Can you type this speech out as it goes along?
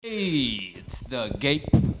Hey, it's the Gape.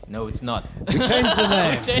 No, it's not. We changed the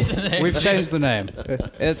name. We changed the name. We've changed the name.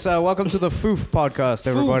 It's welcome to the Foof podcast,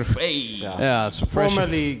 everybody. Oof, hey. Yeah, it's fresh.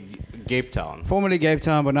 Formerly Gape Town. Formerly Gape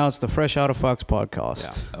Town, but now it's the Fresh Out of Fox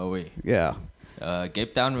podcast. Yeah. Oh wait. Yeah.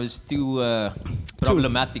 Gape Town was too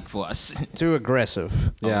problematic for us. Too aggressive.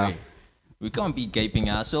 Yeah. Okay. We can't be gaping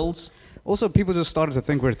assholes. Also, people just started to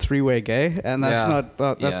think we're three-way gay, and that's Yeah. not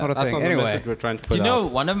a That's thing. not the Anyway, message we're trying to put You know,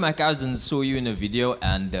 out. one of my cousins saw you in a video,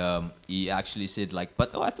 and he actually said like,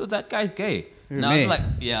 "But I thought that guy's gay." Who, And I was me? like,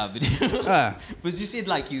 "Yeah, but Ah. because you said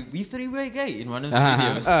like we three-way gay in one of the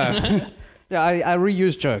videos." yeah, I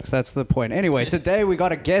reuse jokes. That's the point. Anyway, today we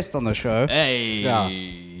got a guest on the show, Hey. Yeah.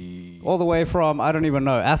 all the way from I don't even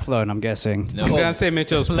know Athlone, I'm guessing. No. I'm going to say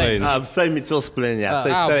Mitchell's Plain. Say Mitchell's Plain, yeah. Say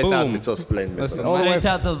Ah, straight out boom. Mitchell's Plain. Listen. All the way Straight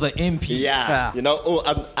out of the MP. Yeah. Yeah. You know,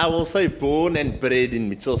 I will say born and bred in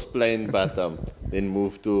Mitchell's Plain, but then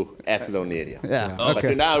moved to Athlone area. Yeah. Oh. But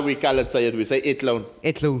Okay. now we call it, we say Athlone.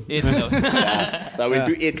 Athlone. So we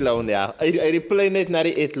do Athlone, yeah. I replain it naar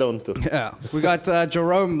die Athlone toe. Yeah. We got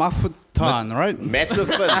Jerome Maffutan, right?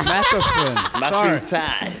 Matterfin. Matheson. Sorry.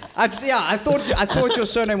 Maffintai. I thought your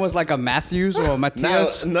surname was like a Matthews or Now,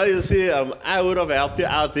 Matthias. now you see, I would have helped you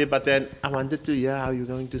out there, but then I wanted to hear how you're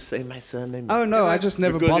going to say my surname. Oh no, I just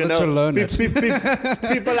never Because, bothered to learn it.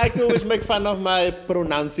 People like to always make fun of my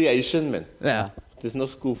pronunciation, man. Yeah. There's no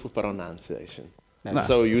school for pronunciation. No.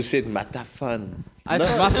 So you said Matafan. I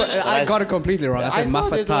thought, I got it completely wrong. I I said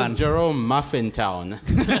thought it was Maffutan. Jerome Muffin Town.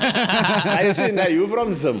 I see, now you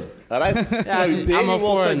from Zim, alright? Yeah, There I'm a you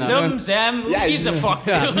will say- foreigner. Some Sam, who Yeah, gives a fuck?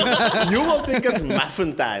 You will think it's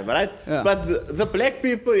muffin time, right? Yeah. But the black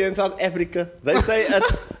people here in South Africa, they say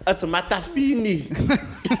it's Matafini.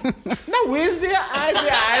 Now, where's the I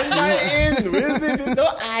behind my end? There's no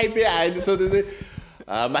I behind it? So they say,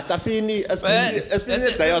 Matafini, especially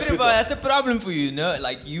at the hospital. That's a problem for you, no?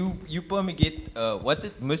 Like you probably get what's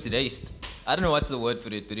it, misraced. I don't know what's the word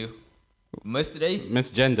for it, but you misraced.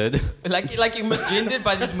 Misgendered. Like you're misgendered,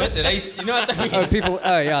 but it's misraced. You know what I mean? Oh, people.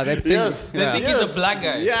 Oh yeah, they think. Yes. They Yeah. think he's a black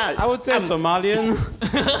guy. Yeah. I would say Somalian.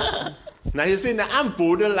 Now you see, now I'm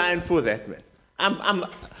borderline for that, man.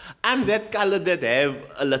 I'm that color that have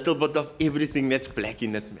a little bit of everything that's black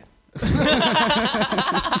in it, man.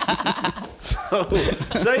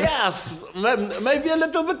 so yes, maybe a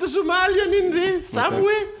little bit of Somalian in there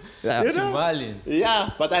somewhere. Yeah. You know? Somalian.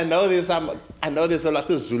 Yeah, but I know there's a lot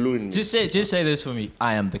of Zulu in me. Just say this for me.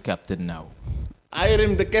 I am the captain now. I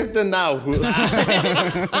am the captain now. No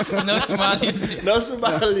Somalian. No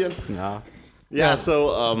Somalian. No. Yeah,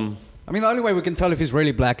 so I mean, the only way we can tell if he's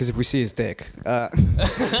really black is if we see his dick. Not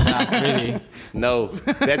really. no,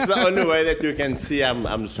 that's the only way that you can see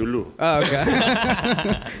I'm Zulu. Oh, okay.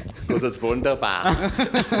 Because it's wunderbar.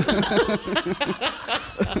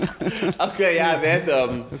 Okay, yeah, that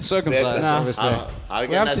It's circumcised, Nah. obviously. how We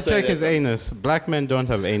can I have to say check that? his anus. Black men don't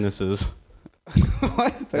have anuses.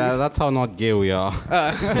 What? Yeah, that's how not gay we are. We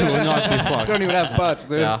will not be fucked. Don't even have butts,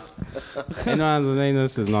 dude. Yeah. Anyone has an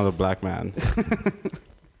anus is not a black man.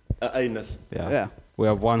 Anus. Yeah. Yeah. We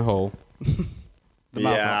have one hole. mouth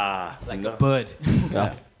Yeah, Like no, a bird.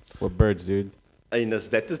 Yeah. We're birds, dude. anus.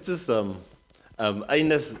 That is just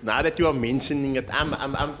anus. Now that you are mentioning it,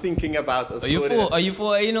 I'm thinking about a story. Are you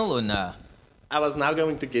for anal or nah? I was now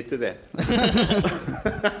going to get to that.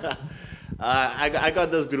 I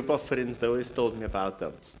got this group of friends. They always told me about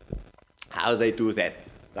how they do that,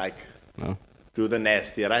 like No. do the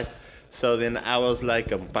nasty, right? So then I was like,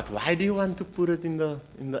 but why do you want to put it in the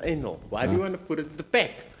anal? Why do you want to put it in the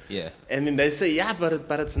pack? Yeah. And then they say, yeah,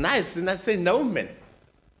 but it's nice. Then I say, no, man.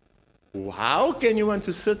 How can you want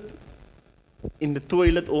to sit in the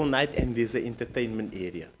toilet all night and there's an entertainment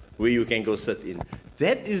area where you can go sit in?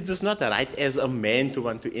 That is just not right as a man to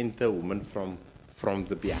want to enter a woman from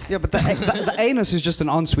the behind. Yeah, but the anus is just an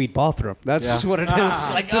ensuite bathroom. That's Yeah. what it is.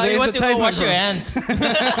 Like, To oh, the you want to go entertainment wash your room. hands?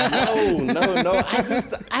 No.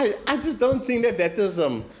 I just don't think that is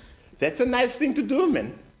that's a nice thing to do,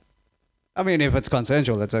 man. I mean, if it's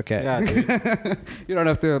consensual, that's okay. Yeah, dude. You don't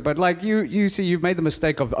have to. But like you see, you've made the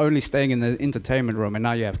mistake of only staying in the entertainment room, and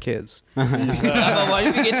now you have kids. But what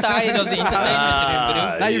if you get tired of the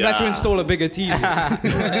entertainment? Now you've had to yeah. install a bigger TV.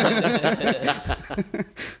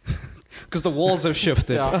 Because the walls have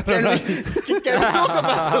shifted. Yeah. Can we talk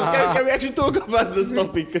about this? Can we actually talk about this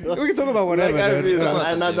topic? We can talk about whatever. Like, dude.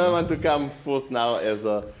 I don't want to come forth now as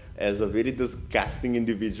a very disgusting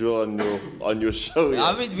individual on your show.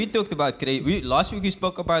 I mean, we talked about last week. We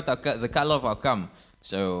spoke about the color of our cum.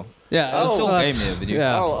 So Yeah, Oh, it's all that's- game here, video.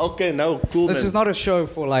 yeah. Oh, okay, no, cool. This man. is not a show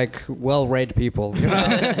for like well-read people. You know?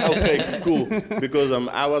 Okay, cool. Because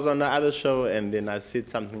I was on the other show and then I said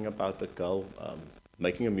something about the girl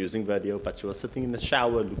making a music video, but she was sitting in the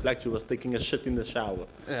shower, looked like she was taking a shit in the shower.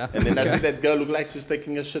 Yeah. And then I said that girl looked like she was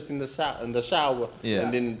taking a shit in the shower. Yeah.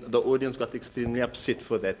 And then the audience got extremely upset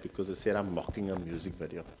for that because they said I'm mocking a music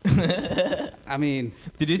video. I mean,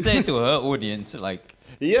 Did you say to her audience, like,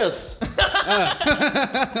 Yes. What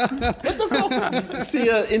the fuck? See,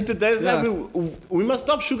 in today's life, we must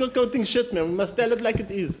stop sugarcoating shit, man. We must tell it like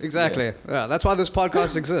it is. exactly. Yeah, that's why this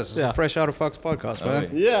podcast exists. It's a Fresh Out of Fox podcast, man.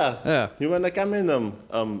 Yeah. Yeah. You wanna come in,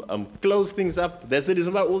 close things up. That's the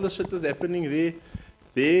reason why all the shit is happening there.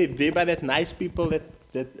 They by that nice people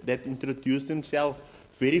that introduce themselves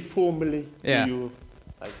very formally Yeah. to you.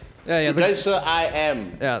 Like, Yeah, yeah. today, sir, I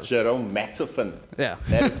am Yeah. Jerome Matterfin. Yeah.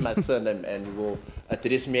 That is my surname, and you will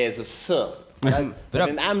address me as a sir. Right?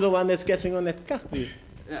 And I'm the one that's catching on that cock, dude.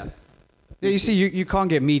 Yeah. Yeah, you see, you can't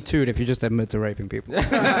get me too'd if you just admit to raping people.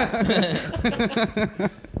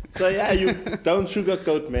 So yeah, you don't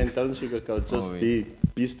sugarcoat, man. Don't sugarcoat. Just Oh,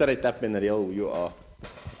 be straight up and real who you are.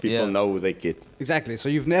 People Yeah. know who they get. Exactly. So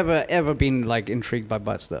you've never ever been like intrigued by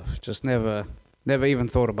butt stuff. Just never even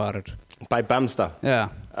thought about it. By bumster. Yeah.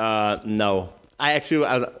 No. I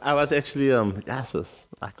was actually yes,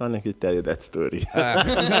 I can't actually tell you that story.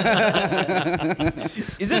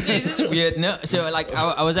 is this weird? No. So like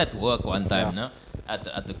I was at work one time, no,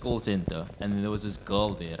 at the call center, and then there was this girl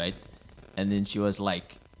there, right? And then she was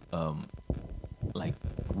like,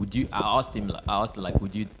 would you? I asked her like,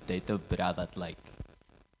 would you date a bra that like,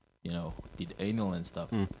 you know, did anal and stuff?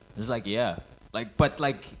 It's like, yeah. Like, but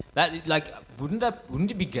like that, like, wouldn't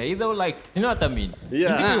it be gay though? Like, you know what I mean?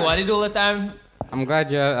 Yeah. You think we worried all the time? I'm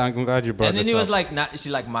glad you brought And then this he was up. like, nah, she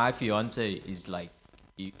like, my fiance is like,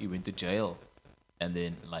 he went to jail, and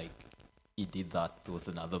then like, he did that with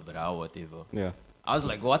another bra or whatever. Yeah. I was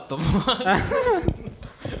like, what the fuck?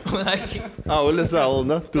 Like, Oh, well, it's all,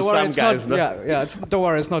 no? To Don't worry, some it's guys, not, no? yeah. Don't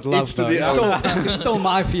worry, it's not love. It's to though. the It's still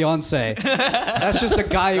my fiance. That's just the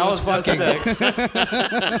guy who was fucking.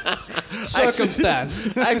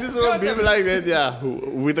 Circumstance. I just saw people like that, yeah.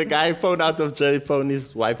 With a guy phone out of jail, phone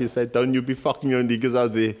his wife, he said, don't you be fucking your niggas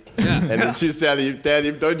out there. And then she tell him,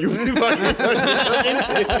 don't you be fucking your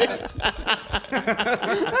niggas.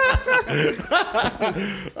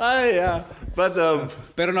 Oh, yeah. But,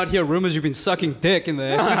 Better not hear rumors you've been sucking dick in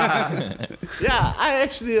there. yeah, I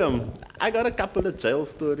actually, I got a couple of jail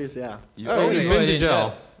stories, yeah. Oh, really? you've been to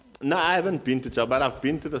jail. No, I haven't been to jail, but I've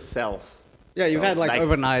been to the cells. Yeah, you've had like Like-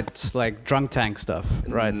 overnight like drunk tank stuff,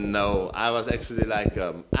 right? No, I was actually like,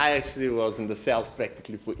 I actually was in the cells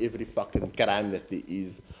practically for every fucking crime that there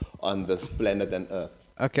is on this planet and Earth.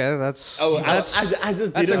 Okay, that's Oh, that's I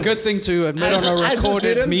just that's a didn't. good thing to admit on a I just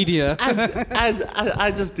recorded didn't- media.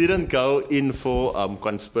 I just didn't go in for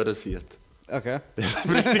conspiracy yet. Okay.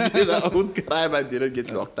 Practically the old crime I didn't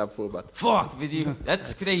get locked up for, but fuck, video.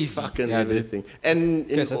 That's crazy. fucking Yeah, dude. everything. And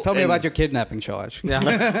Okay, so tell me about your kidnapping charge.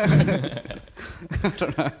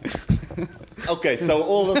 Okay, so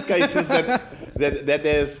all those cases that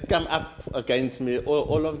has come up against me,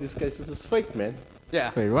 all of these cases is fake, man.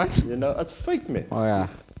 Yeah. Wait, what? You know, it's fake, man. Oh yeah.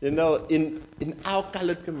 You know, in our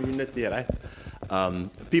colored community, right?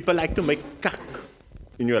 People like to make cuck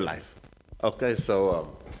in your life. Okay, so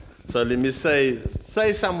let me say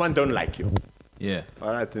someone don't like you, Yeah.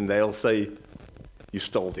 all right, and they'll say you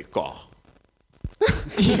stole their car.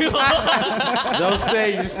 They'll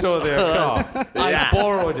say you stole their car. Yeah. I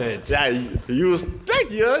borrowed it. Yeah,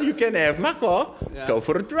 you can have my car. Yeah. Go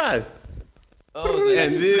for a drive. Oh,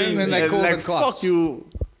 And then they call like, the cops. fuck you.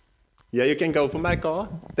 Yeah, you can go for my car.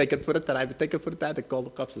 Take it for a drive. Take it for a drive. They call the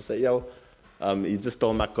cops and say, yo, you just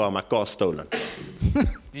stole my car. My car's stolen.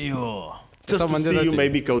 yo. Just Someone to did see that you to you?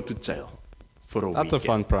 maybe go to jail for a That's a weekend.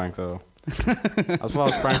 fun prank though. As well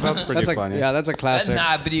as pranks, that's pretty That's a funny. yeah, that's a classic.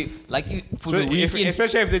 Nah, but you, like you, for So the weekend.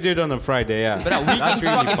 especially if they do it on a Friday, yeah. But a That's weekend's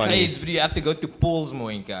really fucking funny. AIDS, but you have to go to Paul's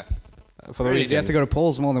more in Kak. For the Really, weekend. you have to go to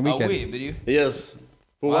Paul's more than Oh, weekend. wait, but you. Yes.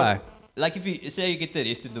 For Why? what? Like if you say you get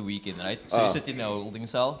arrested the weekend, right? So you sit in a holding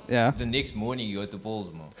cell. Yeah. The next morning you go to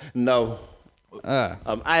Paul's more. No.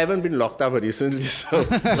 I haven't been locked up recently, so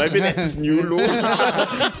maybe that's new laws.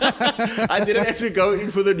 I didn't actually go in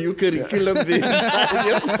for the new curriculum there.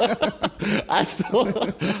 I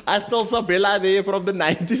stole Sabella there from the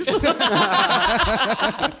 90s.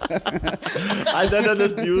 I don't know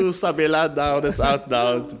this new Sabella now that's out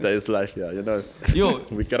now. Today's life, yeah, you know. Yo,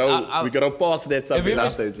 We gotta pause that have you Sabella ever,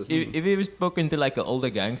 stages. have you ever spoken to like an older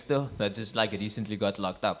gangster that just like recently got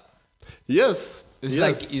locked up? Yes. It's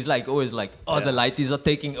yes. like he's like always like, oh, the lighties are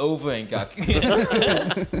taking over in Kak.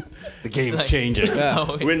 The game's Like- changing.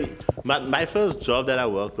 Oh, wait. When my first job that I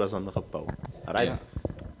worked was on the Gepau, right? Yeah.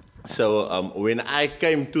 So when I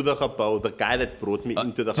came to the gebouw, the guy that brought me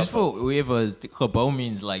into the Just gebouw, for whoever, gebouw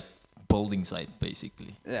means like building site,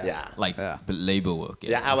 basically. yeah. Like Yeah. labor work.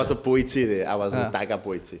 Yeah, I was a poetry there. I was a Daga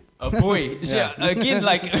poetry. A boy. Yeah, again,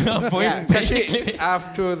 like a boy, Yeah, basically.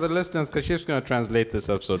 after the listeners, Kashif's going to translate this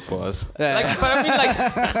episode for us. Like, but I mean,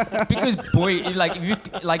 like, because boy, like, if you,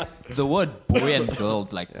 like, the word boy and girl,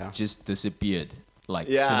 like, just disappeared, like,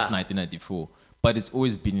 Yeah. since 1994. But it's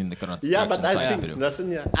always been in the construction Yeah, but I side. think, Bro.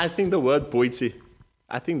 listen, I think the word poetry,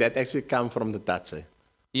 I think that actually comes from the Dutch.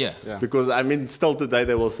 Yeah. Yeah. Because I mean, still today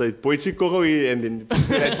they will say poetry koroi, and then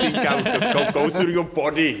that thing comes go through your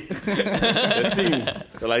body. That thing,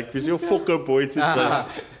 like this your fucker poetry.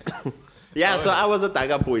 Yeah, so I was a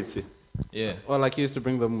Daga poetry. Yeah. Or like you used to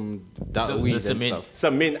bring them The weed and cement. stuff.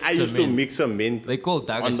 Cement. I used to Cement. mix cement. They call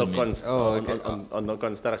Daga on the cement. on the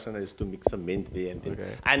construction. I used to mix cement there, and then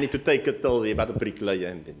Okay. I need to take it till there by the bricklayer,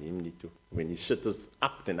 and then him need to, when his shit is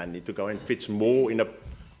up, then I need to go and fetch more in a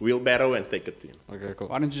wheelbarrow and take it to him. Okay, cool.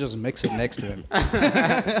 Why don't you just mix it next to him?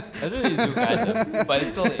 That's what you do, kind of. But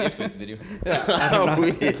it's still an effort, video.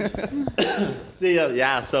 See,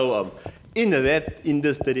 yeah. So in that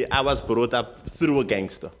industry, I was brought up through a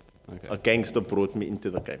gangster. Okay. A gangster brought me into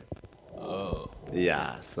the game. Oh.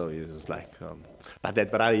 Yeah, so it's just like, but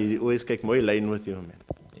that brother, he always kept my line with you, man.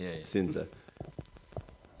 Yeah, yeah. Since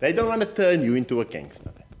they don't want to turn you into a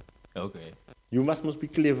gangster. Man. Okay. You must be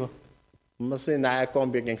clever. You must say, nah, I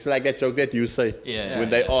can't be a gangster. Like that joke that you say. Yeah, When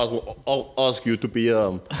yeah, they ask you to be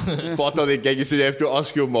part of the gang, you say they have to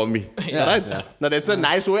ask your mommy. Right? Yeah. Now that's a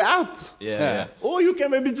nice way out. Yeah, Yeah. yeah. Or you can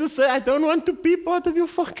maybe just say, I don't want to be part of your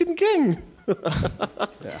fucking gang.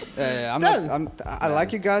 I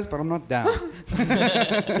like you guys, but I'm not down.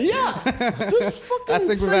 Yeah. Just fucking I think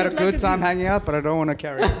we've say had a it good like time it hanging out, but I don't want to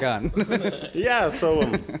carry a gun. is. Yeah,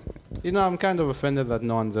 so You know, I'm kind of offended that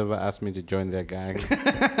no one's ever asked me to join their gang.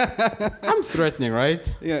 I'm threatening, right?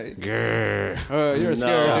 yeah. Grr. You're a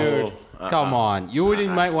scary dude. no. Come on. You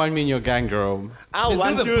wouldn't might want me in your gang, Jerome. I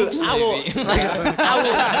want the you. books, I will. maybe.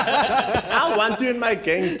 I want you in my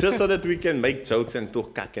gang just so that we can make jokes and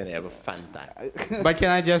talk kak and have a fun time. But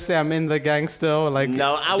can I just say I'm in the gang still? Like,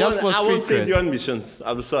 No, I just won't. for I won't street send cred. you on missions.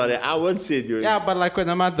 I'm sorry. I won't send you. Yeah, but like when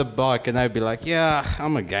I'm at the bar, can I be like, yeah,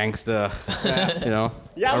 I'm a gangster. You know,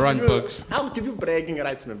 Yeah, I run you- books. I'll give you bragging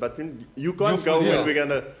rights, man. But when you can't You're go for when real. we're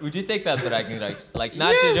gonna. Would you take that bragging rights? Like,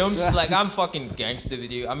 not Jerome's, like, I'm fucking gangster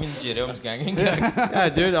with you. I'm in Jerome's gang. Yeah,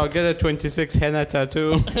 dude, I'll get a 26 henna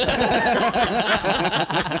tattoo.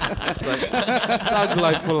 Thug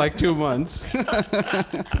life for like 2 months.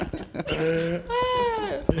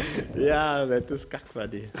 Yeah, that is kak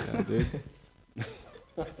buddy. Yeah, dude.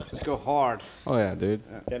 Just go hard. Oh yeah, dude.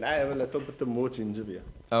 Can I have a little bit more ginger beer?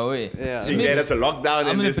 Oh, wait. Yeah. Seeing that it's a lockdown and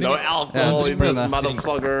gonna there's no bring- alcohol just in bring this that.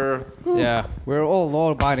 motherfucker. Yeah. We're all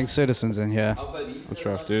law-abiding citizens in here. That's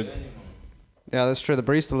rough, dude. Yeah, that's true. The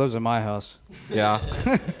barista lives in my house. Yeah.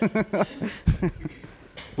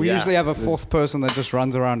 We Yeah. usually have a fourth person that just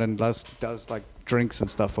runs around and does like drinks and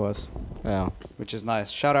stuff for us, Yeah. which is nice.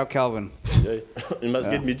 Shout out Calvin. Yeah. You must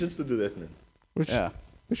get midgets to do that, man. Which, Yeah.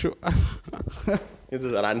 which, You just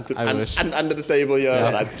run I wish. under the table here.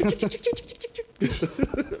 Yeah. Run.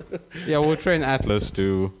 yeah, we'll train Atlas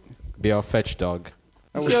to be our fetch dog.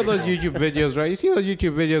 You see all those YouTube videos, right? You see those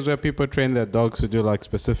YouTube videos where people train their dogs to do like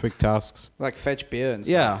specific tasks? Like fetch beer and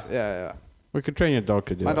Yeah. stuff. Yeah. We could train your dog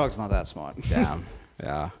to do My that. dog's not that smart. Damn.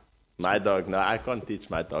 Yeah. My dog, no, I can't teach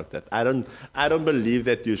my dog that. I don't believe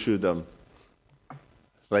that you should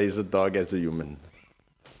raise a dog as a human.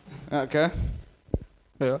 Okay.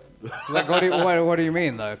 Yeah. Like, what do you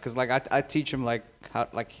mean though? Because like I teach him like how,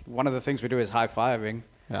 like one of the things we do is high fiving.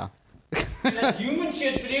 Yeah. That's human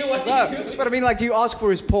shit, bro. What No, but I mean like you ask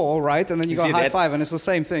for his paw, right? And then you go see high that- five, and it's the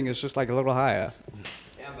same thing. It's just like a little higher.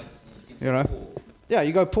 Yeah, but it's You know? cool. Yeah,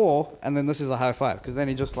 you go paw, and then this is a high five, because then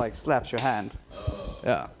he just like slaps your hand.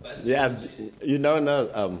 Yeah. Yeah, you know,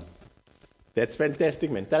 no, that's fantastic,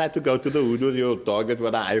 man. Tell her to go to the hood with your dog that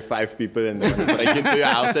want to high five people and break into your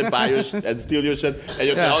house and buy your and steal your shit, and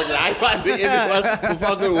your dog high five everyone who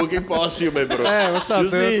fucking walking past you, man, bro. Hey, what's up, you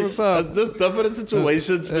dude? see, What's up? it's just different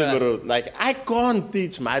situations, man, bro. Like I can't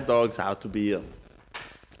teach my dogs how to be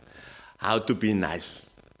nice.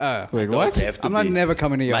 Wait, Dogs what? have to I'm not be- never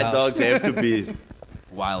coming to your My house. dogs have to be.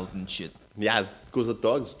 Wild and shit. Yeah, because the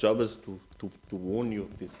dog's job is to warn you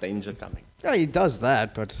there's danger coming. Yeah, he does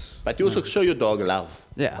that, but But you also show your dog love.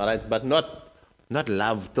 Yeah. All right, but not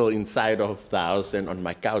love till inside of the house and on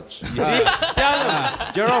my couch. Tell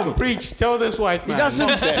him. Jerome, preach. Tell this white he man.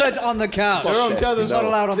 doesn't sit on the couch. Jerome, tell this He's not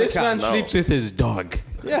allowed on the This couch. man No. sleeps with his dog.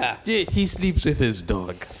 Yeah. He sleeps with his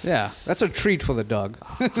dog. Yeah. That's a treat for the dog.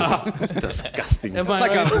 Disgusting. Am It's I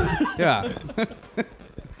like right? yeah.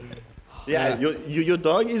 Yeah, your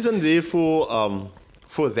dog isn't there for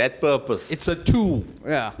that purpose. It's a tool.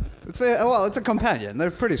 Yeah. It's a companion.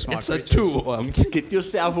 They're pretty smart. It's a creatures. tool. Get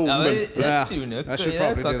yourself a Ja, woman. maar Yeah. that's true, no? I should Yeah,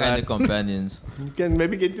 probably got do kind that. of companions. You can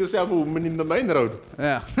maybe get yourself a woman in the main road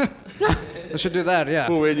Yeah. I should do that. Yeah.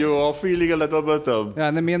 for when you are feeling a little bit. Yeah,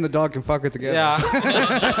 and then me and the dog can fuck it together. Yeah.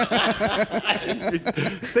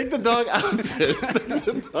 Take the dog out. Take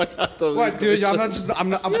the dog out of What, the dude?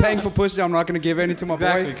 I'm paying for pussy. I'm not gonna give any to my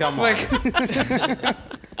Exactly. boy. Come on.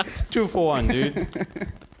 It's 2 for 1, dude.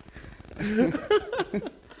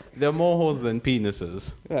 There are more holes than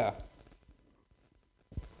penises. Yeah.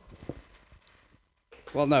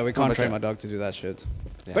 Well, no, we can't but train yeah. my dog to do that shit.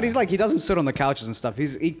 Yeah. But he doesn't sit on the couches and stuff.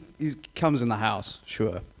 He comes in the house,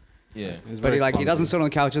 sure. Yeah. It's But very he doesn't clumsy. sit on the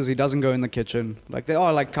couches. He doesn't go in the kitchen. Like they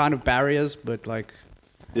are like kind of barriers, but like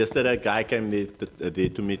Yesterday, a guy came there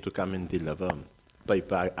to me to come and deliver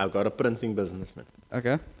paper. I've got a printing business, man.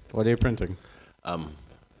 okay. What are you printing?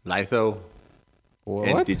 Litho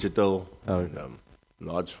and What? digital, Oh. and,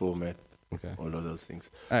 large format, Okay. all of those things.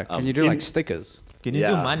 Can you do like stickers? Can you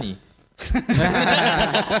do Yeah. money?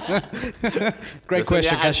 Great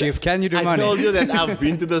question, yeah, Kashif. Can you do I money? told you that I've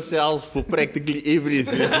been to the sales for practically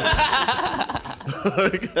everything.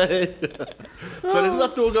 Okay. So let's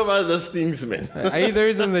not talk about those things, man. Are you the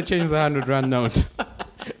reason they changed the 100 rand note?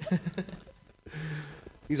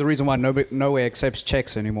 He's the reason why nowhere accepts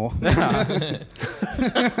checks anymore.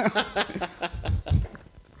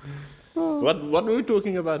 What were we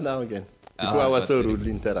talking about now again? Before I was so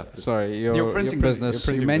rudely interrupted. Sorry, Your printing business.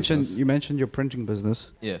 your You printing business. mentioned your printing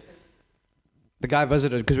business. Yeah. The guy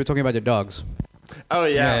visited because we're talking about your dogs. Oh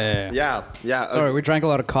Yeah. yeah. Sorry, we drank a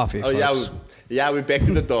lot of coffee. Oh folks. yeah, we're back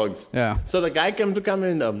to the dogs. Yeah. So the guy came to come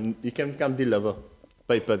in. He came to come deliver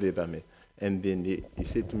paper there by me, and then he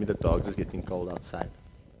said to me, the dogs is getting cold outside.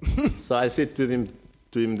 So I said to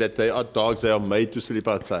him that they are dogs. They are made to sleep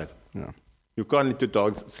outside. Yeah. You can't let the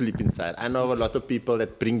dogs sleep inside. I know a lot of people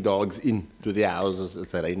that bring dogs in to their houses.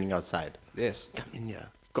 It's raining outside. Yes. Come in here.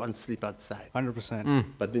 Can't sleep outside. 100%.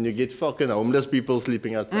 But then you get fucking homeless people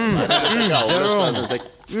sleeping outside. A homeless person is like,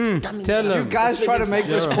 come in Tell here. him. You guys tried to make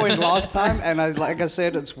this point last time, and like I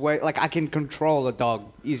said, it's way like I can control a dog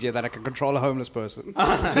easier than I can control a homeless person.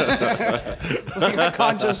 Like,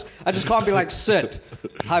 I just can't be like sit,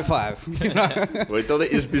 high five. You know? Wait till the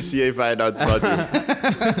SPCA find out about you.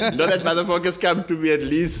 You know that motherfuckers come to me at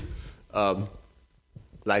least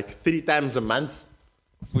like 3 times a month.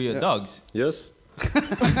 For your dogs. Yes.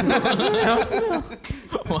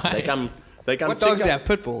 Why? They come What check dogs do you out- have?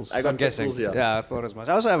 Pit bulls. I got I'm pit guessing. bulls, yeah. I thought as much.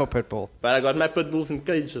 I also have a pit bull. But I got my pit bulls in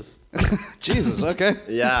cages. Jesus. Okay.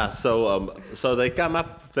 Yeah, so they come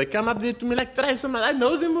up there to me like thrice a month. I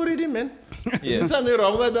know them already, man. Yeah. There's something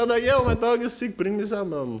wrong with them. I'm like, yo, my dog is sick. Bring me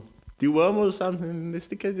some deworm or something. They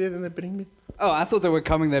stick it there and they bring me. Oh, I thought they were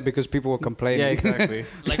coming there because people were complaining. Yeah, exactly.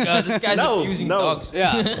 Like, this guy's No, abusing no. dogs.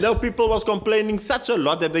 Yeah. No, people was complaining such a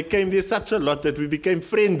lot that they came there such a lot that we became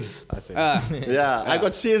friends. I see. Yeah, I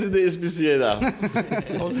got shares in the SPCA now.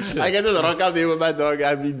 Holy shit. I can just rock out there with my dog.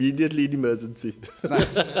 I'm immediately in emergency.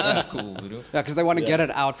 That's cool, bro. Yeah, because they want to get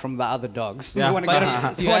it out from the other dogs. Yeah. They want to get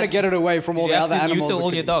it, Do you they want to have- get it away from all You the have other to animals. neuter that all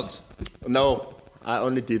could- your dogs. No, I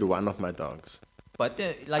only did one of my dogs. But,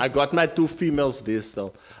 I like, got my 2 females there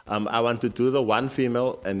still. I want to do the 1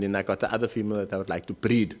 female, and then I got the other female that I would like to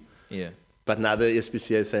breed. yeah. But now the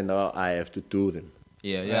SPCA say, no, I have to do them.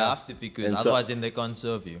 Yeah, you have to because And so- otherwise then they can't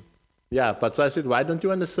serve you. Yeah, but so I said, why don't you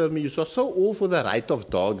want to serve me? You are so all for the right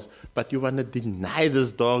of dogs, but you want to deny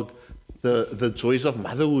this dog the joys of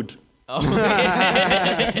motherhood. Oh,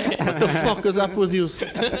 What the fuck is up with you?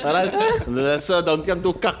 All right? And then I said, don't come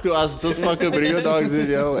to cuck to us. Just fucking bring your dogs in,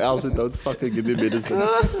 yo. Else we don't fucking give them medicine.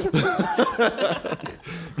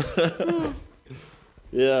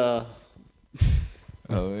 Yeah.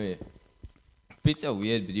 Oh, yeah. Pets are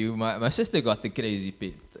weird, but you. My sister got the crazy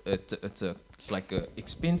pet. It's like a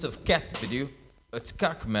expensive cat, but you. It's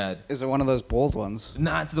cuck mad. Is it one of those bald ones?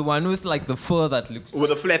 Nah, it's the one with like the fur that looks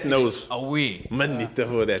With a flat nose. away. Manita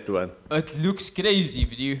for that one. It looks crazy,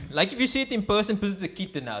 but you. Like if you see it in person, because it's a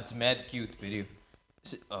kitten now, it's mad cute, but you.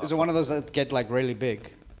 Oh, Is it one of those that get like really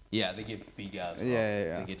big? yeah, they get big as well.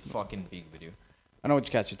 Yeah. They get fucking big, but you. I know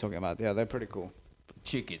which cat you're talking about. Yeah, they're pretty cool.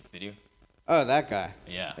 Chick it, but you. Oh, that guy.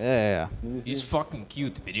 Yeah. Yeah. He's fucking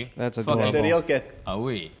cute, but you. That's And adorable. the real cat.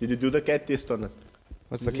 Away. Did you do the cat test on it?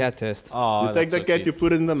 What's the cat test? Oh, You take the that's cat, so you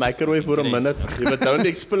put it in the microwave for a Crazy. minute. If it don't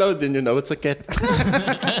explode, then you know it's a cat.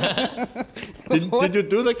 Did you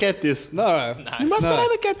do the cat this? No. You must No. try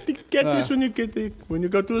the cat this when you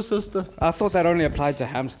go to a sister. I thought that only applied to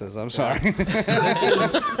hamsters. I'm sorry.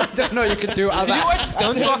 I didn't know you could do other. Did you watch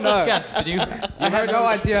Don't Fuck No. with Cats, but you? I had no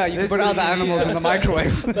idea you could put other animals in the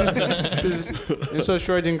microwave. This is so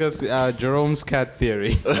Schrodinger's Jerome's cat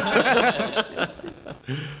theory.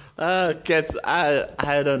 Cats,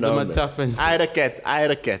 I don't know. man. Mataffin. I had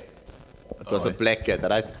a cat. It was a yeah. black cat,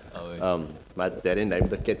 right? yeah. My daddy named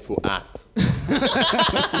the cat Fuad.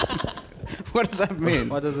 What does that mean?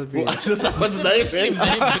 What does it mean? Fuad is someone's name,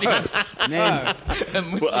 man. Name. A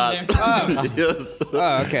Muslim name. Yes.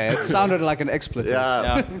 Oh, okay. It sounded like an expletive.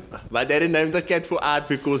 Yeah. My daddy named the cat Fuad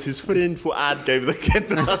because his friend Fuad gave the cat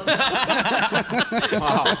to us.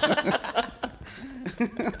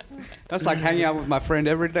 That's like hanging out with my friend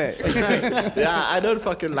every day. Yeah, I don't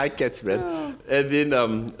fucking like cats, man. And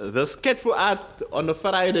then this cat Fuad on a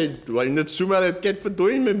Friday, in the Zuma, that cat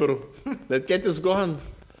verdween, man, bro. That cat is gone.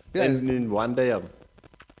 Yeah, And then one day,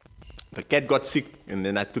 the cat got sick, and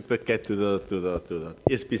then I took the cat to the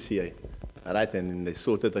SPCA, all right, and then they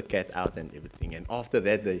sorted the cat out and everything. And after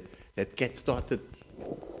that, that cat started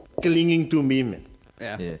clinging to me, man.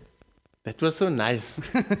 Yeah. Yeah. That was so nice.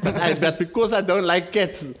 but because I don't like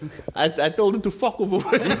cats, I told him to fuck off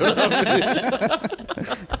away.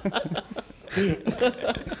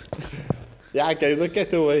 Yeah, I gave the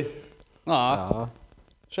cat away. Aw.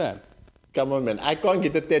 Shame. Come on, man. I can't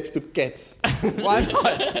get attached to cats. Why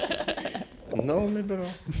not? No, man, bro.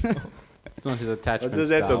 It's not his attachment What is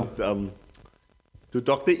that? style. Do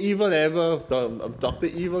Dr. Evil have Dr.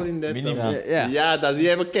 Evil in that? Minimum. Yeah. Yeah, does he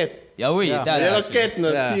have a cat? Yeah, we. Yeah. That He have a actually. cat.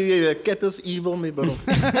 No, Yeah. see, the cat is evil, me, bro. Fuck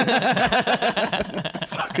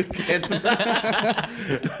a cat.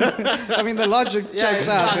 I mean, the logic checks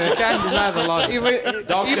out. You can't deny the logic.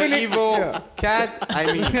 Dr. Evil, cat, I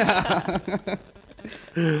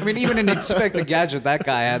mean, Even in Inspector Gadget, that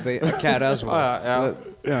guy had a cat as well. yeah.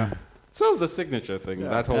 Yeah. So the signature thing,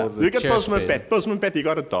 that whole the Look at chair Postman spin. Pat. Postman Pat, he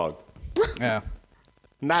got a dog. Yeah.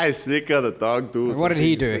 Nice, look at the dog, dude. What did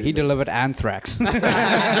he do? He delivered anthrax.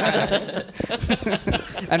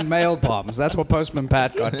 And mail bombs. That's what Postman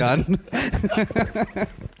Pat got done.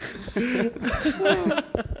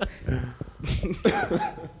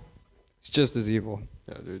 It's just as evil.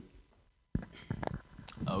 Yeah, dude.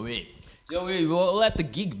 Oh, wait. So we were all at the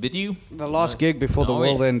gig, did you? The last gig before the Oh,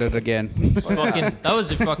 world wait. ended again. That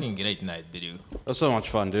was a fucking great night, did you? It was so much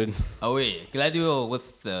fun, dude. Oh, wait. Glad you were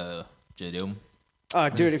with Jerome. Oh,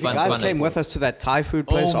 dude, if you Fun, guys fun came night. with us to that Thai food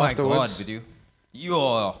place Oh my afterwards. god, did you?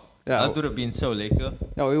 Yo, Yeah. that would have been so lekker.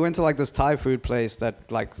 No, we went to like this Thai food place that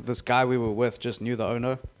like this guy we were with just knew the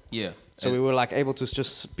owner. Yeah. So we were like able to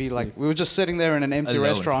just be like, we were just sitting there in an empty Alone.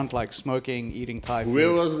 restaurant, like smoking, eating Thai food.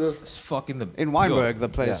 Where was this? It's fucking the In Weinberg, the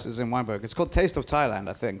place Yeah. is in Weinberg. It's called Taste of Thailand,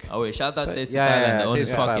 I think. Oh wait, shout out Taste of yeah, Thailand. yeah, The owner's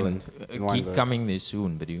Taste of fucking Thailand in keep Weinberg. coming there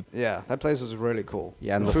soon, but you Yeah, that place is really cool.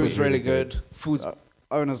 Yeah, and the the food's food's really really good. food's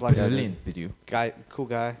Owner's like a brilliant, but you cool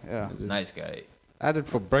guy. Yeah. nice guy. I had it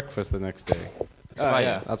for breakfast the next day. It's fire.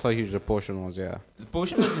 yeah. That's how huge the portion was, yeah. The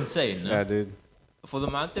portion was insane. No? Yeah, dude. For the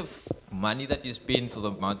amount of money that you spend for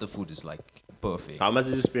the amount of food is like perfect. How much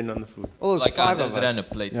did you spend on the food? Well, there's Like 5 of ran us. a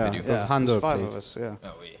plate, Yeah. but you. It was Yeah, 100 there's 5 plates. of us. Yeah.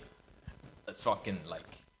 Oh wait, that's fucking like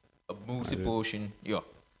a multi portion. Yeah,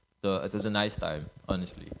 it was a nice time,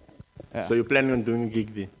 honestly. Yeah. So you're planning on doing a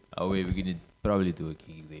gig there? Oh wait, we're gonna probably do a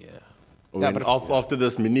gig there. Or Yeah, when- but if- after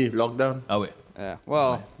this mini lockdown? Oh wait, Yeah.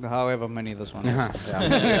 Well, however many this one is.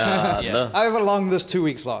 yeah. However long this 2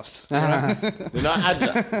 weeks lasts. You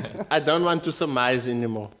know, I don't want to surmise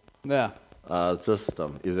anymore. Yeah. Just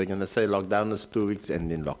if they're gonna say lockdown is 2 weeks and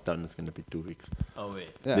then lockdown is gonna be 2 weeks, Oh wait.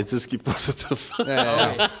 Yeah. let's just keep positive.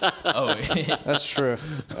 Yeah. Oh wait. That's true.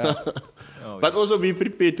 Yeah. But also be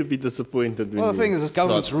prepared to be disappointed. When Well, the thing is, this start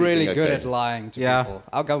government's really speaking, good okay. at lying to Yeah. people.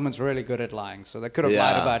 Our government's really good at lying, so they could have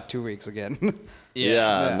lied Yeah. about 2 weeks again.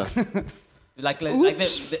 Yeah. no. Like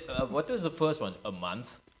what was the first one? A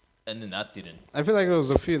month, and then that didn't. I feel like it was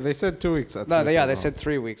a few. They said 2 weeks. At No, first, they I know. said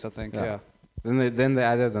 3 weeks, I think. Yeah. Then they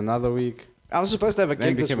added another week. I was supposed to have a Then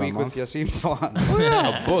gig this became a week with month. Yassine Khan. Oh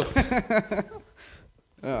yeah, both.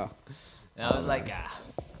 Yeah. And I was like,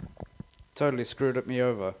 Totally screwed it me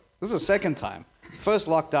over. This is the second time. First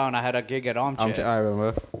lockdown, I had a gig at Armchair. I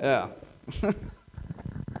remember. Yeah. And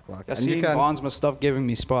you Yassine can, Barnes must stop giving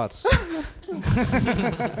me spots.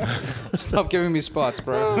 Stop giving me spots,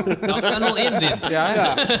 bro. Tunnel in then.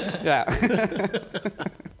 yeah, Yeah.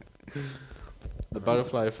 the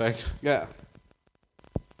butterfly effect. Yeah.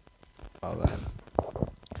 All that.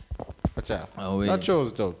 But yeah, Oh, wait. that show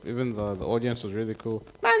was dope. Even the audience was really cool.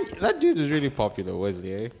 Man, that dude is really popular,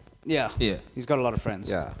 Wesley, eh? Yeah. Yeah. He's got a lot of friends.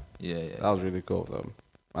 Yeah, Yeah, yeah. that was really cool of them.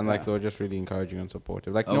 And like they were just really encouraging and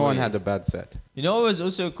supportive. Like Oh, no one yeah. had a bad set. You know, it was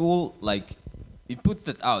also cool. Like, he put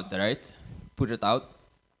that out, right? Put it out,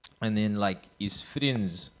 and then like his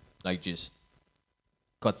friends, like just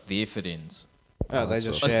got their friends. Yeah, they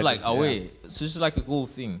just It's shared like, it, oh yeah. wait, it's just like a cool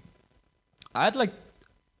thing. I had like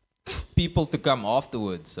people to come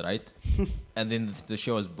afterwards, right? And then the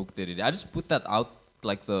show was booked already. I just put that out,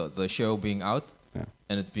 like the show being out. Yeah.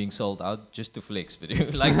 And it being sold out just to flex, but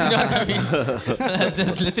like, you know what I mean?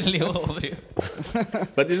 That's literally all over you.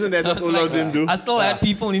 But isn't that what all of them do? I still had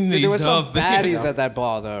people in the There were some reserve. baddies at that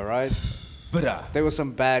bar, though, right? Bruh. There were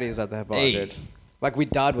some baddies at that bar, Hey. dude. Like, we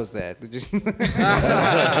dad was there. Did you see-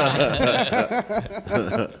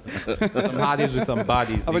 Some hardies with some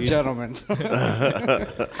bodies. I'm a dude. gentleman.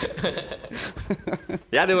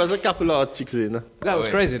 Yeah, there was a couple of chicks in. That was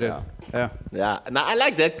wait. crazy, dude. Yeah. Yeah, now I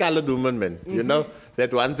like that colored woman, man. You know,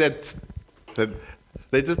 that ones that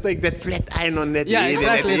they just take that flat iron on that Yeah, head, and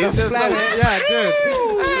exactly. that The is just flat, so, yeah,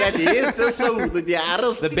 dude. that is just so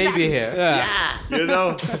The baby hair. Yeah. Yeah, you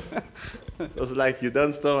know. It was like you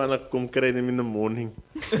don't still wanna come cry them in the morning.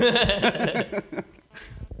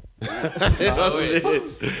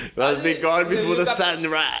 It was be gone before the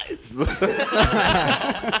sunrise.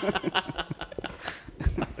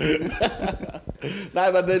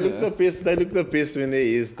 Nah, but they look the best. They look the best when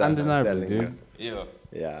they is that. Undeniable, dude. Yeah.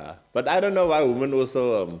 Yeah, but I don't know why women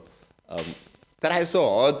also try so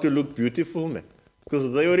hard to look beautiful, man.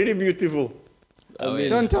 Because they're already beautiful. I Oh, mean, yeah.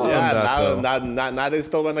 Don't tell them that, though. now they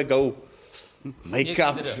still wanna go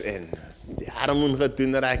makeup Extra. and the armen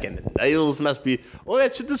gedoen raak and the nails must be. All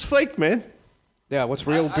that shit is fake, man. Yeah, what's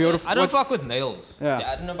real beautiful? I don't what's- fuck with nails. Yeah.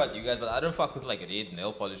 I don't know about you guys, but I don't fuck with like red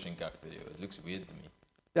nail polishing cock video. It looks weird to me.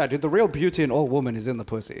 Yeah, dude, the real beauty in all women is in the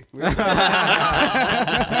pussy. We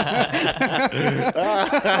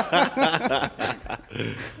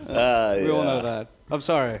all know that. I'm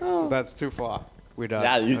sorry. That's too far. We don't.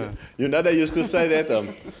 Yeah, you know they used to say that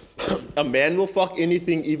a man will fuck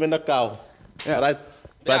anything, even a cow. Yeah. Right?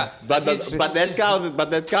 Yeah, But it's- that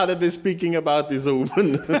cow that they're speaking about is a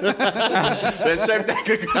woman. That's shaped like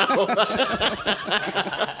a cow.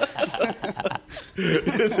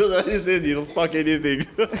 So he said he'll fuck anything.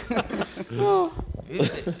 We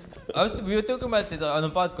were talking about it on a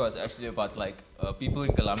podcast actually about like people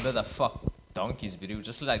in Colombia that fuck donkeys, but it was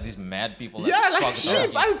just like these mad people that Yeah, like fuck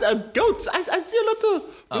sheep, donkeys. goats. I see a lot of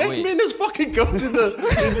black wait. men as fucking goats in the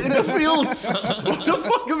fields. What the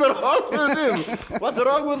fuck is wrong with them? What's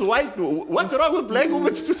wrong with What's wrong with black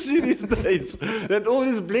women's pussy these days? That all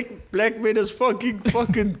these black men is fucking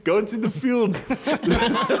goats in the field.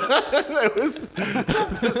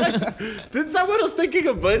 Then someone was taking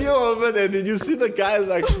a video of it, and then you see the guy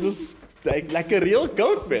like just like a real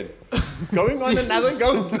goat, man, going on another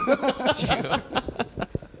goat.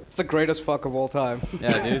 It's the greatest fuck of all time.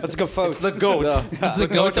 Yeah, dude. It's goat. It's the goat. It's the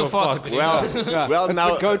goat of fox. Well, It's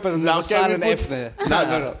now the goat, but now there's a can we silent put- F there.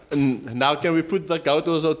 Now can we put the goat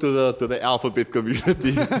also to the alphabet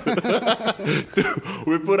community?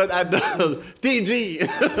 We put it under TG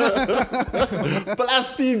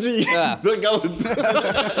plus TG, Yeah. the goat.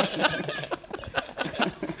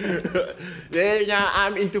 Yeah,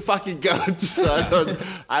 I'm into fucking goats.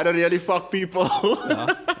 I don't really fuck people.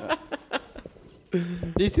 Do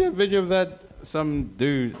you see a video of that? Some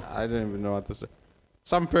dude, I don't even know what this.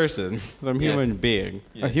 Some person, some human being,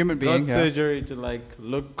 A human got being. Yeah. surgery to like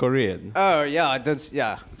look Korean. Oh yeah, that's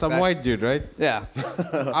yeah. Some That- white dude, right? Yeah.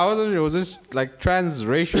 I wasn't sure. Was this like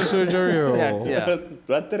transracial surgery or? Yeah.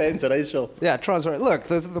 What transracial? Yeah, transfer. Look,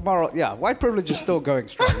 there's the moral. Yeah, white privilege is still going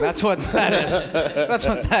strong. That's what that is. That's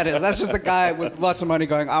what that is. That's just a guy with lots of money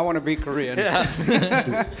going, I want to be Korean.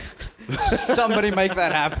 Somebody make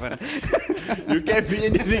that happen. You can't be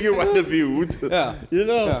anything you want to be, Wood. Yeah. You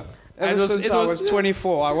know? Yeah. Ever It was- since it I was- was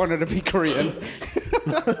 24, I wanted to be Korean.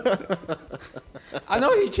 I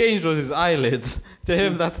know he changed was his eyelids. To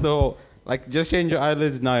him, that's the whole. Like, just change your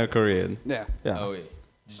eyelids, now you're Korean. Yeah. Yeah. Oh wait,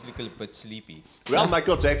 just look a bit sleepy. Well,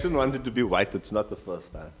 Michael Jackson wanted to be white. It's not the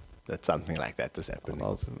first time that something like that is happening.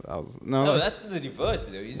 No, that's the reverse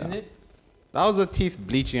though, isn't it? that was a teeth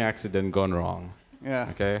bleaching accident gone wrong. Yeah.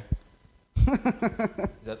 Okay.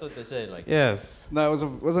 Is that what they say? Like, Yes. No,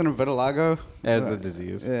 wasn't it vitiligo? As a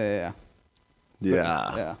disease. Yeah.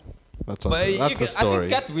 Yeah. That's what. but That's the I think story.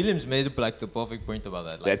 Cat Williams made like the perfect point about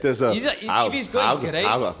that. Like, That is a. if he's going grey,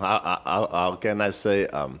 how can I say?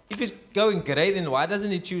 if he's going grey, then why doesn't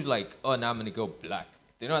he choose like, oh, now I'm gonna go black?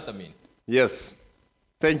 Do you know what I mean? Yes.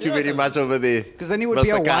 Thank you Yeah, very the- much over there. Because then he would be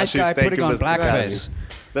a Mr. white Kashif. guy Thank putting you, on Mr. blackface.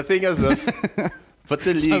 The thing is this.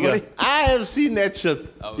 Vitiligo. I have seen that shit.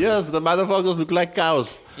 Oh, Yes, the motherfuckers look like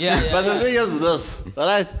cows. Yeah, But the thing is this, all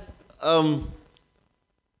right?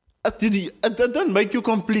 It doesn't make you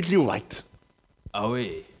completely white. Oh,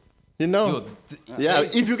 wait. You know? Yeah,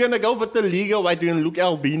 if you're going to go with the legal white, you can look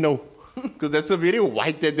albino. Because that's a very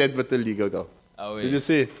white that with the legal go. Oh, Did you wait.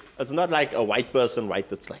 see? It's not like a white person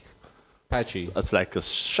white. It's Patchy. like a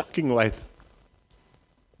shocking white.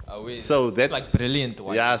 Oh, wait. So It's that- like brilliant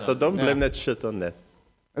white. Yeah, or so something. don't blame that shit on that.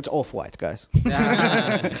 It's off-white, guys.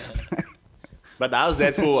 But how's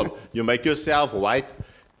that for? You make yourself white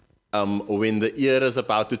when the era is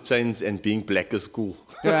about to change and being black is cool.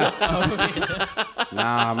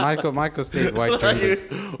 Nah, Michael stayed white during the,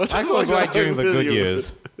 What the Michael was fuck's white during the wrong with good you?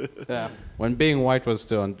 years. Yeah. When being white was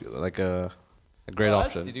still like a great Oh,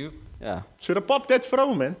 option. did you? Yeah. Should have popped that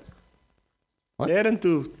fro, man. What?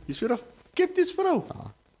 You should have kept this fro.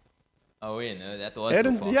 Oh, wait, no, that was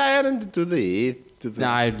before. Aaron to the head. To the,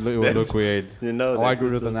 Nah, it would look weird. You know, A white that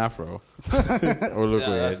dude is with an the- afro. It would look Yeah,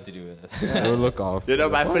 weird. that's to do with it. It would look off. You know,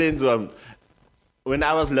 my friends, when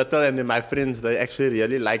I was little, and then my friends, they actually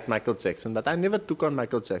really liked Michael Jackson, but I never took on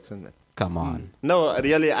Michael Jackson, man. Come on. No,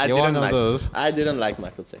 really, I You're didn't one of like. those. I didn't like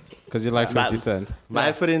Michael Jackson. Because you like 50 Cent.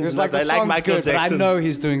 My friends, It's no, like they the like song's Michael good, but I Jackson. know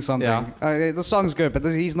he's doing something. Yeah. The song's good, but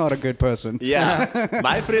he's not a good person. Yeah,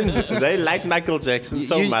 my friends, they like Michael Jackson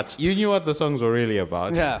so you, much. You knew what the songs were really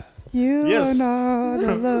about. Yeah. You Yes. are not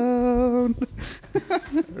alone.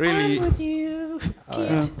 Really.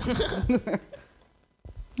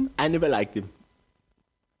 I never liked him.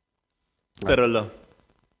 Thriller.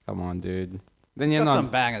 Come on, dude. Then He's you're got not some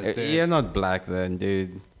bangers, dude. You're not black then,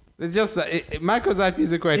 dude. It's just that Michael's rap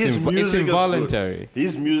music where His it's music is involuntary. good.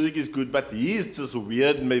 His music is good, but he's just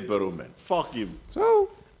weird, my bro, man. Fuck him. So,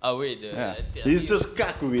 Oh, wait. He's just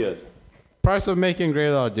cock weird. price of making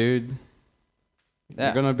great art, dude. Yeah.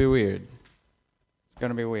 You're gonna be weird. It's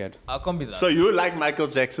gonna be weird. How come be that? So you like Michael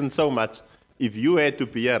Jackson so much. If you had to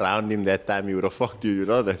be around him that time, he would have fucked you. You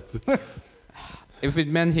know that? If it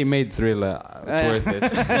meant he made Thriller, it's worth it.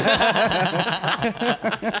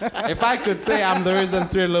 If I could say I'm the reason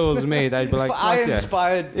Thriller was made, I'd be like, If I fuck yeah.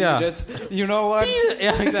 inspired Yeah. it, you know what?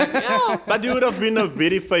 Yeah, exactly. Yeah. But you would have been a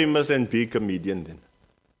very famous and big comedian then.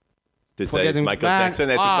 To say Forgetting Michael man, Jackson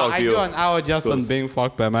had to I fuck you. do an hour just on Close. being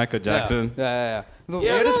fucked by Michael Jackson. Yeah. The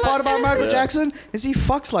Yeah, weirdest no, part about yeah. Michael Jackson is he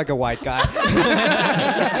fucks like a white guy.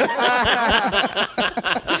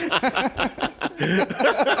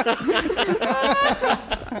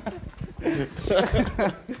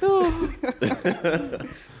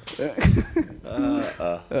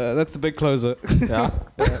 That's the big closer. Yeah.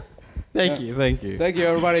 Thank you. Thank you,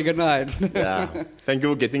 everybody. Good night. Yeah. Thank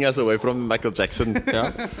you for getting us away from Michael Jackson.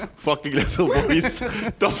 Yeah. Fucking little boys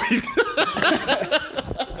topic.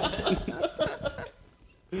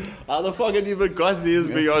 How the fuck it even got this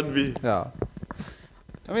beyond me? Yeah.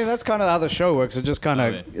 I mean, that's kind of how the show works. It just kind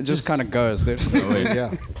of, yeah. it just kind of goes. Dude.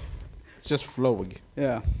 Yeah. It's just flowing.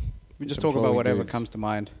 Yeah. We just Some talk about flowy whatever dudes. comes to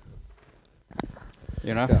mind.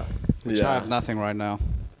 You know? Yeah. Which I have nothing right now.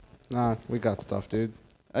 Nah, we got stuff, dude.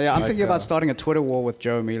 Yeah, I'm Like, thinking about starting a Twitter war with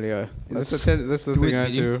Joe Emilio. This is the thing I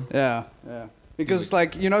do. Yeah. Because,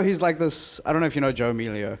 like, you know, he's like this. I don't know if you know Joe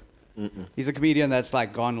Emilio. He's a comedian that's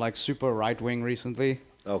like gone like super right wing recently.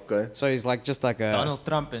 Okay. So he's like just like a Donald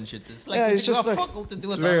Trump and shit. It's like Yeah, you it's got just like- fuck all to do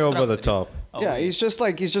with It's very Donald over the Trump. top. Oh, yeah. wait.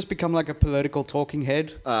 He's just become like a political talking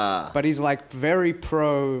head. But he's like very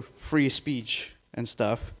pro free speech and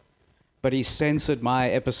stuff. But he censored my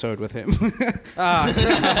episode with him.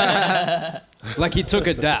 Like he took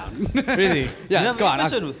it down. Really? Yeah, You it's have gone. an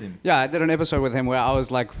episode with him. Yeah, I did an episode with him where I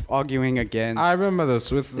was like arguing against. I remember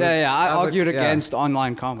this with. I argued yeah. against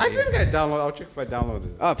online comedy. I think I downloaded. I'll check if I downloaded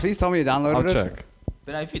it. Oh, please tell me you downloaded I'll it. check.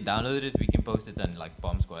 But if you downloaded it, we can post it on like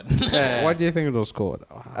Bomb Squad. Yeah. What do you think it was called?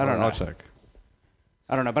 I don't know. I'll check.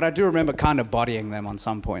 I don't know, but I do remember kind of bodying them on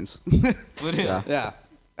some points. Would it? Yeah. Yeah,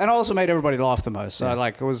 and I also made everybody laugh the most. So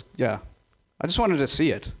like it was I just wanted to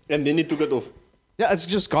see it. And then he took it off. Yeah, it's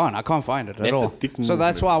just gone. I can't find it at That's a all. dick So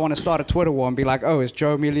that's move. why I want to start a Twitter war and be like, oh, is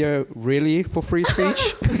Joe Emilio really for free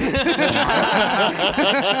speech?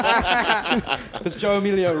 Does Joe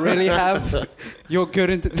Emilio really have your good,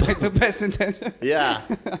 like the best intention? Yeah.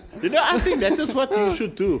 You know, I think that is what you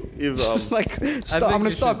should do. If Just like, think I'm gonna you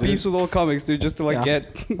start should do beefs with all comics, dude, just to like Yeah.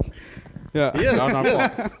 get. Yeah. yes, No, no,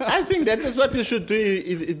 yes. I think that is what you should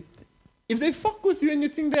do. If they fuck with you and you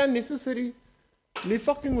think they are necessary, they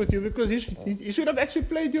fucking with you because he should have actually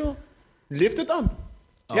played you, left it on.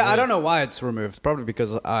 Yeah, I don't know why it's removed. Probably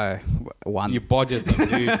because I won. You budget them,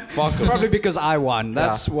 dude. Fuck 'em. Probably because I won.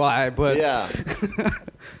 That's why. But Yeah.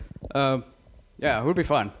 yeah, it would be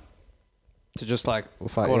fun to just like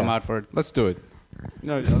fight, call him yeah. out for it. Let's do it.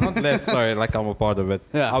 No, not let's. Sorry, like I'm a part of it.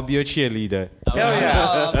 Yeah. I'll be a cheerleader.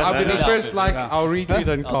 Hell I'll be the definitely first. help. Like I'll retweet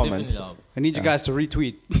and I'll comment. definitely help. I need you guys to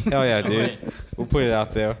retweet. Hell yeah, dude. We'll put it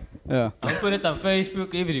out there. Yeah. I'll put it on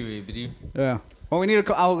Facebook everywhere, bro. Yeah. Well, we need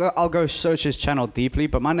to. I'll go search his channel deeply,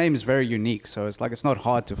 but my name is very unique, so it's like it's not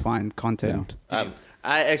hard to find content.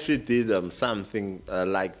 I actually did something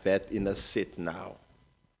like that in a set now.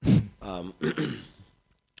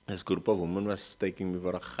 This group of women was taking me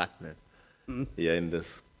for a gat, man. Yeah, in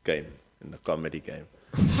this game, in the comedy game.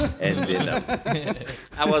 And then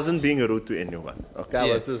I wasn't being rude to anyone. Okay,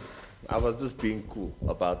 Yeah. I was just being cool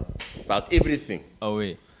about everything. Oh,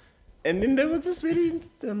 wait. And then they were just very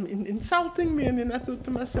insulting me, and then I thought to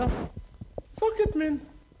myself, fuck it, man.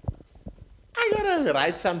 I gotta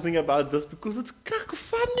write something about this because it's kak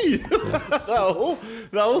funny. the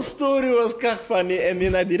whole story was kak funny, and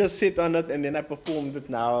then I did a set on it, and then I performed it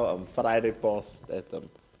now Friday past at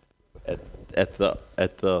the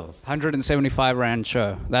 175 rand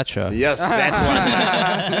show. That show. yes,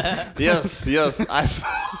 that one. yes,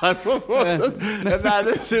 I performed it at the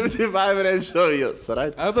 175 rand show. Yes,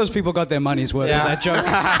 right. I hope those people got their money's worth of that joke.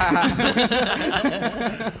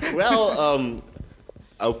 Well,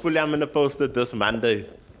 hopefully I'm gonna post it this Monday.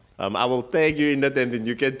 I will tag you in it, and then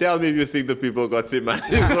you can tell me if you think the people got their money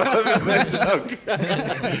worth of that joke.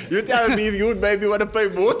 You tell me if you would maybe want to pay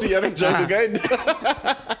more to hear that joke again.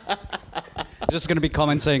 Just gonna be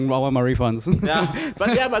comments saying, "I want my refunds."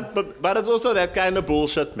 but it's also that kind of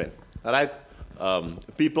bullshit, man. All right,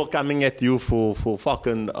 people coming at you for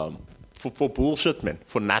fucking for bullshit, man,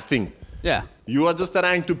 for nothing. Yeah. You are just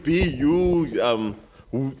trying to be you.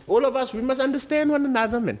 All of us, we must understand one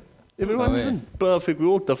another, man. Everyone isn't perfect. We're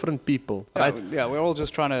all different people, right? Yeah, we're all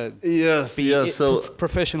just trying to Yes, be yes. So,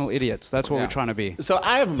 professional idiots. That's what we're trying to be. so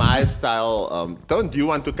I have my style. Don't you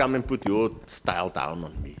want to come and put your style down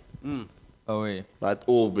on me? Oh, wait. Right?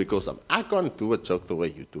 All because I can't do a joke the way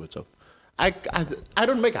you do a joke. I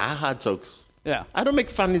don't make hard jokes. Yeah. I don't make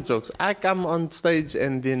funny jokes. I come on stage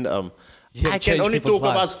and then You I change can only people's talk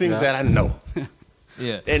about lives. things that I know.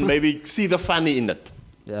 Yeah. And maybe see the funny in it.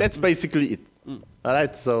 That's basically it. All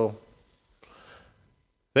right, so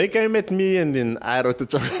they came at me, and then I wrote a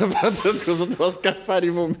joke about it because it was kind of funny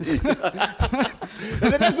for me.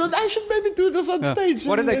 And then I thought I should maybe do this on stage.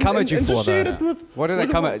 What did they come at you and for, just share though? it with, What did they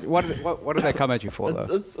with come the- at? What did they come at you for, though?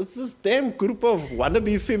 It's this damn group of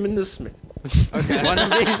wannabe feminists, man.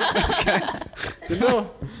 You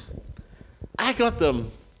know, I got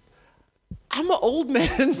them. I'm an old man.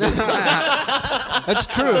 That's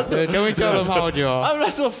true. dude. Can we tell them how old you are? I'm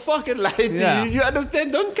not so fucking lying to Yeah. you. You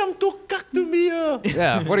understand? Don't come talk cock to me.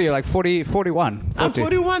 Yeah. What are you, like 40, 41? I'm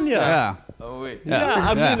 41, yeah. Yeah. Oh, wait. Yeah,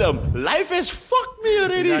 I mean, life has fucked me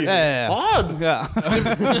already. Yeah. Hard. Yeah.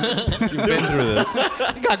 You've been through this.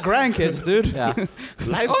 You got grandkids, dude. Yeah.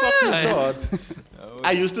 Life fucked me so hard.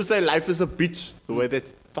 I used to say life is a bitch, the way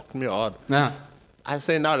that fucked me hard. Nah. I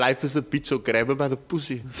say now life is a bitch, so grab her by the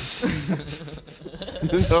pussy. You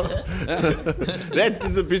know? That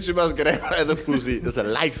is a bitch you must grab by the pussy. It's a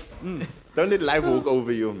life. Don't let life walk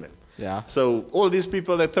over you, man. Yeah. So all these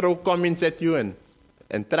people that throw comments at you and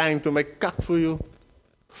trying to make cut for you,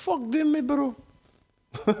 fuck them, me bro.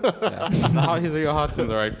 Now your heart's in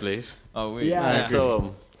the right place. Oh, wait. Yeah.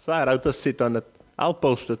 So I wrote a sit on it. I'll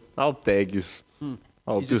post it. I'll tag you.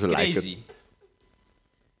 I'll Is just it like it. crazy?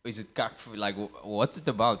 Is it cock? Like, what's it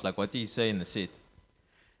about? Like, what do you say in the set?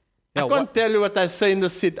 I can't tell you what I say in the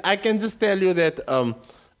sit. I can just tell you that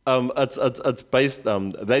it's based.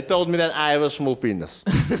 They told me that I have a small penis.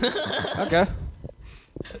 Okay.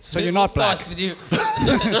 So you're not black. With you.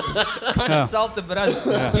 Can't insult the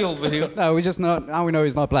brother. Kill with you. No, we just know. Now we know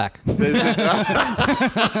he's not black.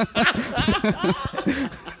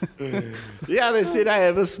 Yeah, they said I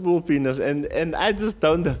have a small penis, and I just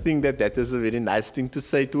don't think that is a very nice thing to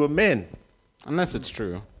say to a man. Unless it's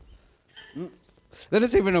true. Then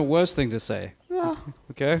it's even a worse thing to say.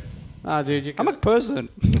 Okay. Ah, dude, you I'm a person.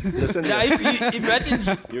 Listen, Yeah, if you imagine you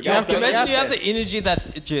have to- imagine you you have have the energy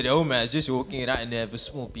that Jerome has, just walking around and they have a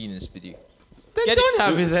small penis with you. They Get don't it?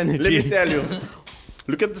 have his let me energy. tell you.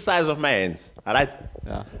 Look at the size of my hands. All right.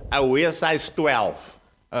 Yeah. I wear size 12.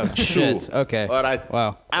 Oh shit. Okay. All right.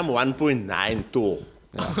 Wow. I'm 1.9 tall.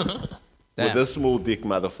 With Damn. a small dick,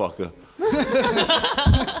 motherfucker.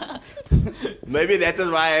 Maybe that is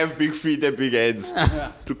why I have big feet and big hands.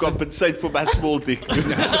 To compensate for my small dick.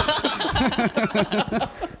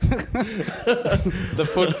 The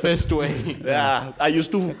foot fist way. Yeah, I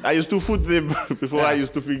used to foot them before I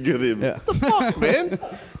used to finger them. Yeah. The fuck, man?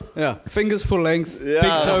 Yeah. Fingers full length. Yeah.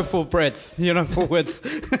 Big toe full breadth. You know, full width.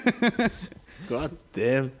 God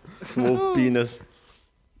damn, small penis.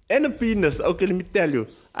 And a penis. Okay, let me tell you.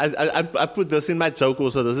 I put this in my joke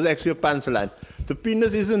also. This is actually a punchline. The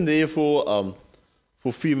penis isn't there for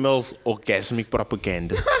for females orgasmic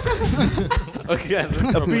propaganda. Okay.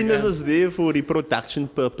 A penis is there for reproduction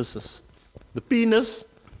purposes. The penis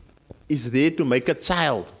is there to make a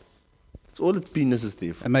child. That's all the penis is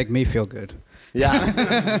there for. And make me feel good.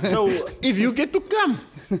 Yeah. So if you get to come,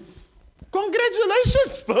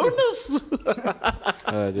 congratulations, bonus.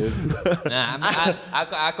 Dude. Nah,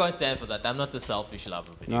 I can't stand for that. I'm not the selfish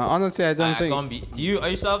lover. No, honestly, I don't I think. can't be. Are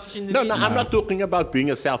you selfish in the No, bed? I'm not talking about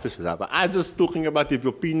being a selfish lover. I'm just talking about if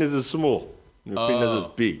your penis is small, your penis is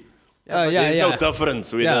big. There's no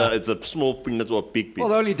difference whether Yeah. it's a small penis or a big penis. Well,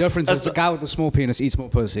 the only difference is the guy with the small penis eats more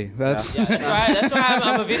pussy. That's Yeah, that's why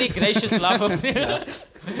I'm a very gracious lover.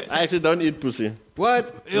 I actually don't eat pussy.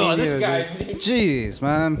 what? Oh, this guy. Jeez,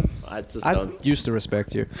 man. I just I don't. used to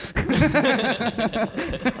respect you.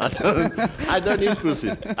 I don't eat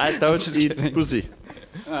pussy. I don't eat pussy.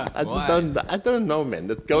 I just Why? don't. I don't know,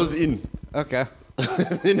 man. It goes in. Okay.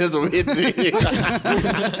 In his weird thing.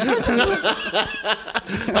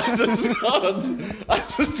 I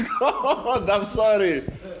just can't. I'm sorry.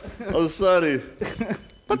 I'm sorry.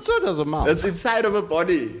 But so does a mouth. It's inside of a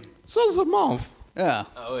body. So does a mouth. Yeah.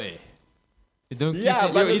 Oh, wait. You don't Yeah,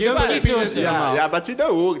 kiss but you it's don't fine. kiss yourself. Yeah, but you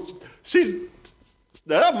know, she's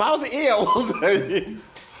her mouth ear all day.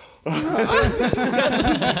 she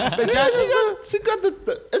got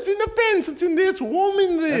the. It's in the pants. It's in there. It's warm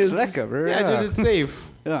in there. It's lekker, bro. Yeah, dude, it's safe.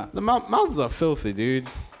 Yeah. The mouths are filthy, dude.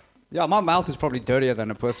 Yeah, my mouth is probably dirtier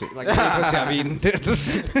than a pussy. Like any pussy I've eaten.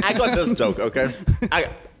 I got this joke, okay?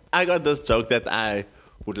 I got this joke that I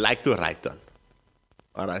would like to write on.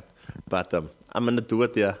 All right? But I'm going to do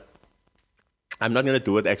it here. I'm not going to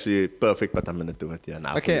do it actually perfect, but I'm going to do it here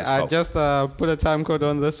now. Okay, for you. So- just put a time code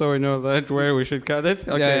on this so we know that where we should cut it.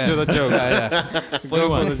 Okay, Yeah. do the joke. Go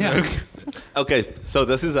for the joke. Okay, so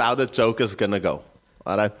this is how the joke is going to go.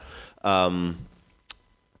 All right?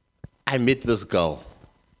 I met this girl.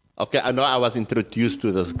 Okay, I know I was introduced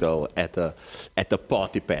to this girl at a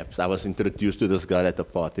party, perhaps. I was introduced to this girl at a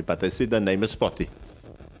party, but they said the name is Spotty.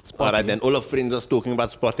 All right, then all her friends was talking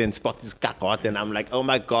about Spotty, and Spotty's kakot, and I'm like, oh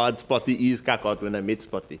my God, Spotty is kakot when I met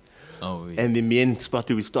Spotty. Oh, yeah. And then me and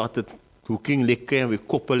Spotty, we started hooking liquor, and we're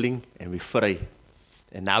coupling, and we're free.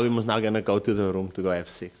 And now we must now gonna go to the room to go have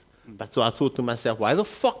sex. But so I thought to myself, why the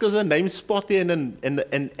fuck is her name Spotty and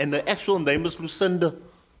the actual name is Lucinda?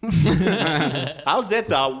 How's that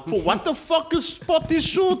now? For what the fuck is Spotty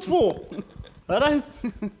short for? Alright?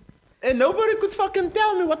 And nobody could fucking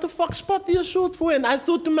tell me what the fuck Spotty is short for. And I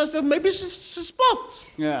thought to myself, maybe she spots.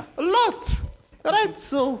 Yeah. A lot. Alright,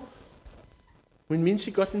 so when she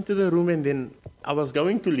got into the room and then I was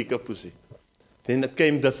going to lick her pussy. Then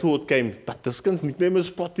the thought came, but this kid's nickname is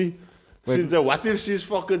Spotty. Since what if she's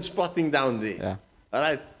fucking spotting down there? Yeah.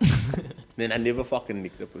 Alright. Then I never fucking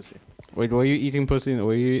licked the pussy. Wait, were you eating pussy?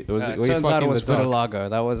 Were you Turns out it fucking was the dog? vitiligo.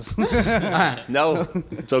 That was. No,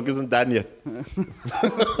 the joke isn't done yet. I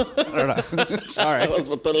don't know. Sorry. That was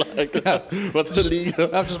vitiligo.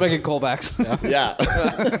 I'm just making callbacks. Yeah.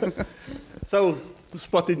 So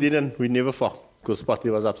Spotty didn't. We never fucked because Spotty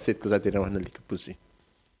was upset because I didn't want to lick a pussy.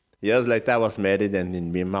 Years later, I was married, and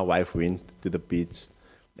then me and my wife went to the beach,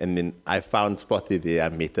 and then I found Spotty there. I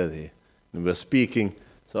met her there, and we were speaking.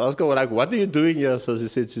 So I was going like, "What are you doing here?" So she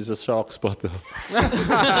said she's a shark spotter.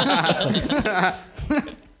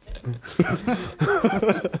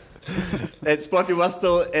 And Spotty was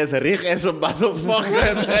still as rich as a motherfucker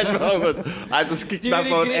at that moment. I just kicked my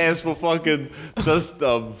own ass for fucking just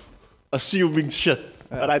assuming shit.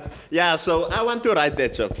 Right? Yeah, so I want to write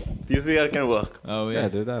that joke. Do you think I can work? Oh, yeah. Yeah,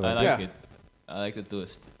 dude, I I like like Yeah. it. I like the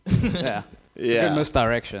twist. Yeah. It's a Yeah. good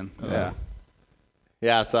misdirection. Yeah.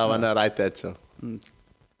 Yeah, so I want to write that joke. You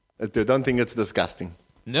don't think it's disgusting?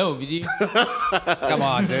 No, BG. Come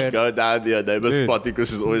on, dude. Go down there, they were Dude. spotty because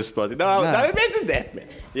she's always spotty. No, No. no, imagine that, man.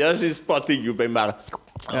 Yeah, she's spotting you, maar.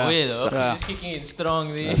 Oh, yeah, though. Yeah. She's kicking in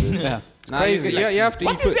strong there. Yeah. It's Nah, crazy. you have to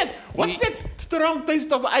What eat is that? What's that strong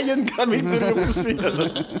taste of iron coming through your pussy?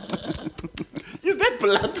 Is that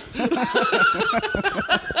blood?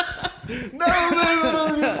 No,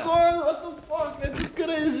 what the fuck? That is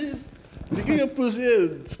crazy. Licking a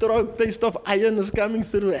pussy, strong taste of iron is coming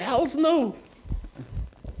through. Hells no.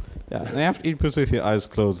 Yeah, and you have to eat pussy with your eyes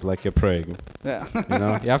closed like you're praying. Yeah. You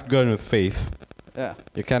know, you have to go in with faith. Yeah.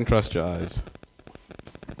 You can't trust your eyes.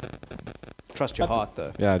 Trust your heart,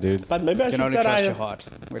 though. Yeah, dude. But maybe I You can should only trust try your it. heart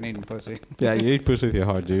when eating pussy. Yeah, you eat pussy with your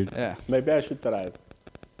heart, dude. Yeah. Maybe I should try it.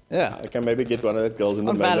 Yeah. I can maybe get one of the girls in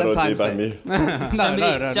the On main road there Valentine's by Day. me. No,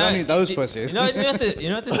 don't eat those pussies. You know what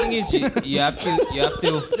the thing is? You have to.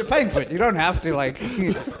 You're paying for it. You don't have to, like.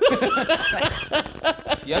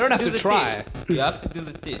 You don't have do to the try. test. You have to do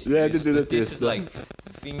the test. You have to because do the test test, is yeah. like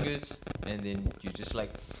fingers, and then you just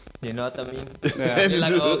like, you know what I mean? Yeah. You're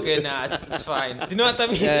like, okay, nah, it's fine. You know what I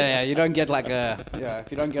mean? Yeah, you don't get like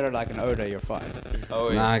if you don't get it like an odor, you're fine. Oh,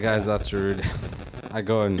 yeah. Nah, guys, that's rude. I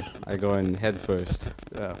go in head first.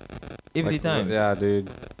 Yeah. Every time. Yeah, dude.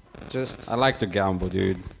 Just I like to gamble,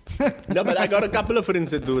 dude. No, but I got a couple of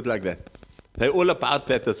friends that do it like that. They're all about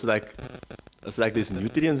that. It's like there's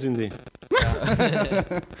nutrients in there.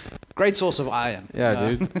 great source of iron. Yeah,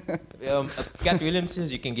 dude. Cat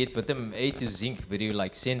Williamson's, you can get vitamin A to zinc, but you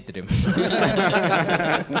like Centrum.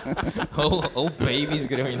 whole babies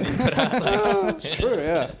growing in It's true,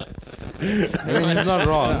 yeah. I mean, he's not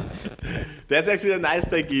wrong. That's actually a nice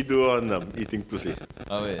thing you do on eating pussy.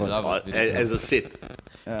 Oh, yeah, love it. As a set.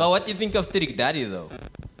 But what do you think of Trick Daddy, though?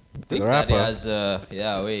 Trick The Daddy rapper? has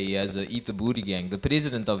he has a Eat the Booty Gang, the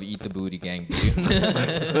president of Eat the Booty Gang. Dude.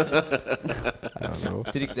 I don't know.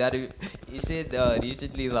 Trick Daddy, he said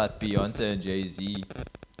recently that Beyonce and Jay-Z,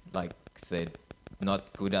 like, they're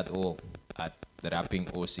not good at all at rapping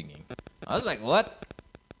or singing. I was like, what?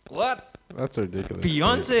 What? That's ridiculous.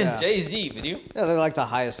 Beyonce and Yeah. Jay-Z, video? Yeah, they're like the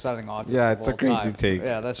highest selling artists. Yeah, of it's a all crazy time. take.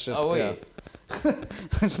 Yeah, that's just. Oh, yeah. wait.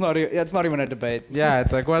 it's not even a debate. Yeah,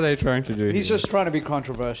 it's like, what are they trying to do? He's here? just trying to be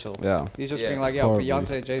controversial. Yeah. He's just Yeah. being like, Horribly.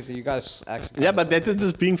 Beyonce, Jay-Z, you guys actually. Yeah, but that is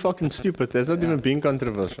just being fucking stupid. That's not even being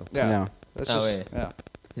controversial. Yeah. Yeah. That's Oh, just. wait. Yeah.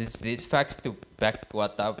 There's facts to back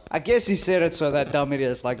what up. I guess he said it so that dumb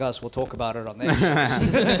idiots like us will talk about it on their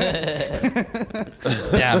shows.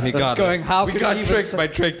 Yeah, he got Going, us. how we could got he even tricked say- by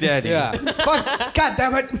Trick Daddy. Yeah. Fuck. God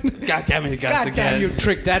damn it. God damn it, guys, God damn you,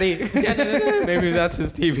 trick daddy. Maybe that's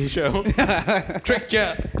his TV show. Tricked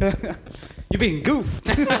ya. You're being goofed.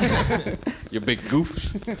 You big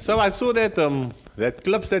goof. So I saw that that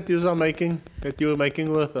clips that you were making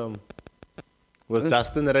with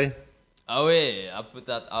Justin Ray. Oh, yeah, I put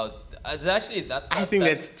that out. It's actually that. I think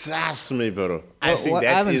that's trash, me bro. I think what- I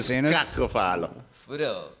that haven't is seen it. kakkeverhalen. For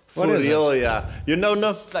real. For is real, yeah. You know, no.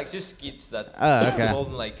 It's like just skits that Oh, okay.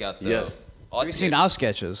 film like at the Yes. Have you seen our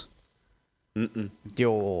sketches?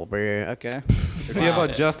 Yo, bro. Okay. If you ever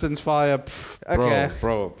Justin's Fire, Okay.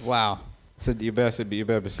 bro. Wow. So you better be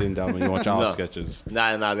sitting down when you watch our No. sketches.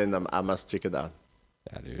 Nah, then I must check it out.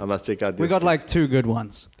 Yeah, dude. I must check out this. We got like two good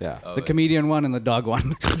ones. Yeah. The comedian one and the dog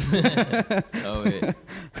one. Oh, yeah.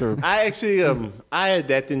 I actually I had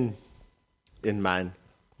that in mind.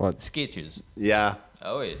 What? Sketches. Yeah.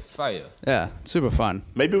 Oh, yeah, it's fire. Yeah, super fun.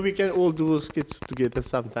 Maybe we can all do skits together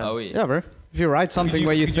sometime. Oh, yeah. Yeah, bro. If you write something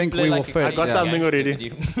where you think play we will like a fit. I got crazy something gangster already.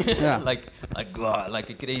 video? Yeah. like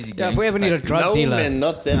a crazy Yeah, if we gangster ever need a type. drug No, dealer, man,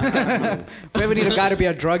 not that. if we ever need a guy to be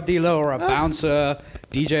a drug dealer or a bouncer,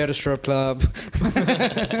 DJ at a strip club.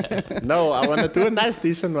 No, I want to do a nice,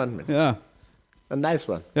 decent one, man. Yeah. A nice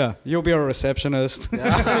one. Yeah. You'll be a receptionist.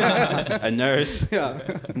 A nurse. Yeah.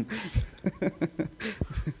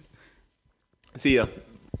 See ya.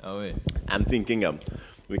 Oh, yeah. I'm thinking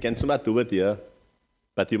we can somewhat do it here.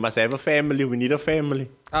 But you must have a family. We need a family.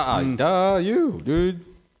 You, dude.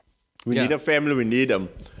 We Yeah. need a family.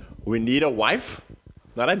 We need a wife.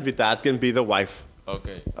 All right, Vitat can be the wife.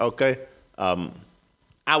 Okay. Okay.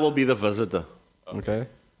 I will be the visitor. Okay.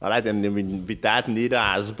 All right, and then Vitat need a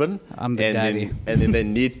husband. I'm the and daddy. and then they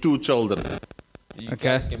need 2 children. You Okay.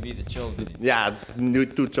 guys can be the children. Yeah,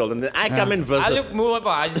 need 2 children. Then I come and I visit. look more of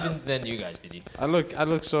a husband than you guys, BD. I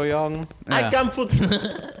look so young. I Yeah.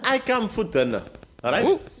 come for dinner. All right.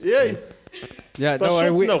 Ooh. Yeah. Yeah, But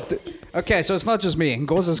don't worry. soup, no. Okay, so it's not just me.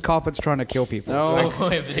 Ngoza's carpet's trying to kill people. No. Oh,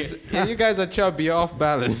 yeah, BD. Yeah, you guys are chubby, you're off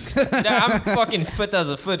balance. Nah, I'm fucking fit as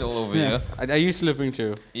a foot all over Yeah. here. Are you slipping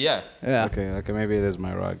too? Yeah. Yeah. Okay, maybe it is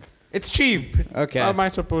my rug. It's cheap. Okay. What am I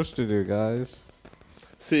supposed to do, guys?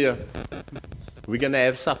 See ya. We're gonna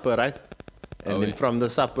have supper, right? And Oh, then yeah. from the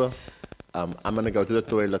supper, I'm gonna go to the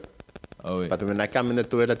toilet. Oh, yeah. But when I come in the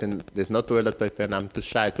toilet and there's no toilet paper, and I'm too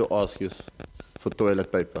shy to ask you for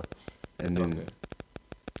toilet paper, and then Okay.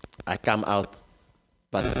 I come out,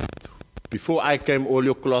 but before I came, all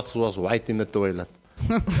your clothes was white in the toilet.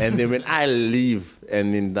 And then when I leave,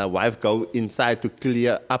 and then the wife go inside to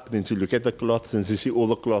clear up, then she look at the clothes and she see all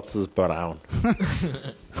the clothes is brown.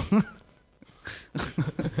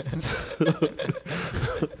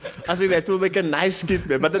 I think that will make a nice skit,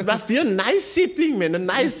 man. But it must be a nice setting, man. A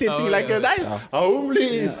nice setting, Oh, like yeah. a nice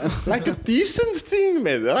homely, like a decent thing,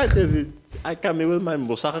 man. Right? I come here with my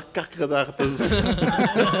mossige kakgedachten.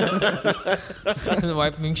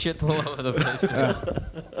 Wiping shit all over the place.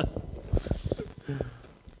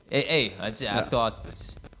 Hey, I just have to ask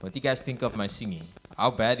this. What do you guys think of my singing?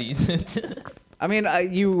 How bad is it? I mean,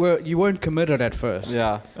 you weren't committed at first.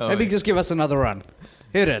 Yeah. Oh, Maybe yeah. just give us another run.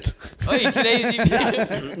 Hit it. Oh, you crazy.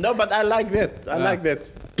 No, but I like that. I like that.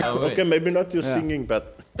 Oh, wait. Okay, maybe not your Yeah. singing,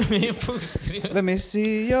 but Your poos, bro. Let me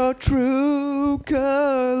see your true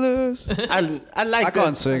colors. I like I that.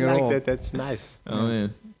 can't sing I at like all. that. That's nice. Oh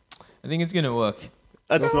man, I think it's gonna work.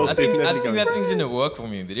 That's most I think definitely that going. thing's gonna work for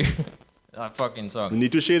me, bro. That fucking You song.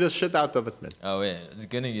 need to share the shit out of it, man. Oh yeah, it's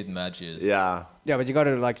gonna get matches. Yeah. Yeah, but you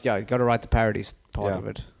gotta you gotta write the parodies part Yeah. of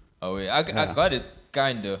it. Oh yeah, I got it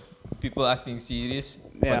kinda. People acting serious,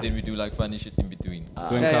 Yeah. but then we do like funny shit in between.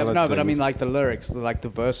 Doing Yeah, colored no, but I mean things. like the lyrics, the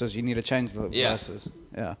verses. You need to change the Yeah. verses.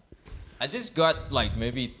 Yeah. I just got like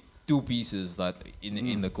maybe 2 pieces that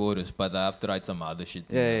in the chorus, but I have to write some other shit.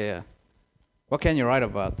 Yeah. What can you write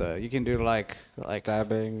about though? You can do like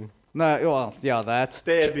stabbing, no, well, yeah, that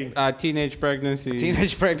Stabbing. teenage pregnancy,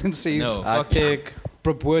 teenage pregnancies, No. Fuck tick.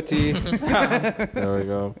 puberty. There we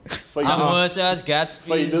go. Samosas,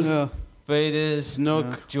 Gatsby's, Faders. Yeah. Faders, Snook,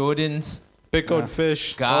 Jordans, pickled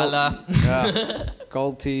fish. Gala. Yeah.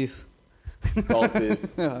 Gold teeth. Gold teeth.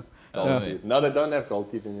 Yeah. Gold teeth. No, they don't have gold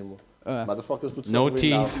teeth anymore. Motherfuckers put No silver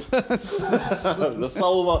in now. teeth. The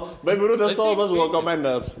silver. My brother, the It's silver's work on expensive. my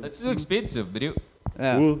nerves. It's too expensive, bro.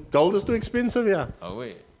 Yeah. Ooh, gold is too expensive, yeah. Oh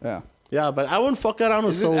wait, Yeah. Yeah, but I won't fuck around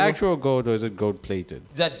with Is it silver. actual gold or is it gold plated?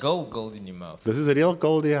 is that gold in your mouth? This is real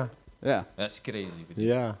gold, yeah. Yeah. That's crazy. Bro.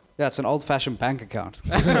 Yeah. Yeah, it's an old-fashioned bank account.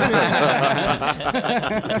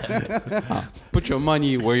 Put your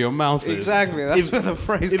money where your mouth is. Exactly. That's where the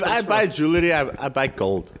phrase If comes I from. buy jewelry, I buy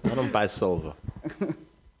gold. I don't buy silver.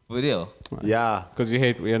 For real. Yeah. Because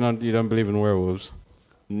you don't believe in werewolves.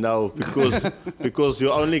 No, because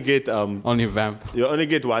you only get Only vamp. you only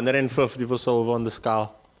get 150 for silver on the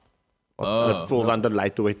scale. That falls under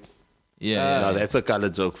lightweight. Yeah, Now that's a color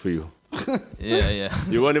joke for you. yeah.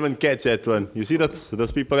 You won't even catch that one. You see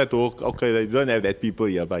those people that walk. Okay, they don't have that people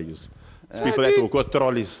here by you. It's people that walk with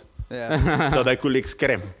trolleys, Yeah. so they collect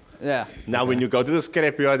scrap. Yeah. Now, when you go to the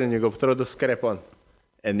scrap yard and you go throw the scrap on,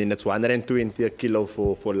 and then it's 120 a kilo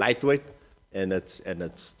for lightweight, and it's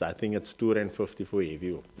I think it's 250 for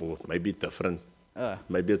heavy, or maybe different.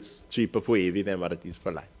 Maybe it's cheaper for heavy than what it is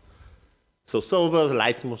for light. So silver is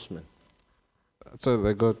light, most man. So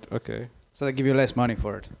they go, okay. So they give you less money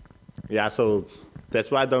for it. Yeah, so that's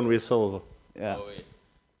why I don't wear silver. Yeah. Oh, wait.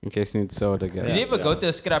 In case you need soda again. Did you ever go to a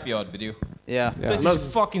scrapyard video? Yeah. Yeah. This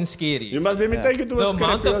is fucking scary. You must let me take you to The a scrap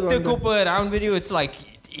amount of yard one day. tikkopa around video, it's like,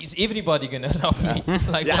 is everybody gonna rob me?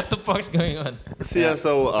 Like, Yeah. what the fuck's going on? See,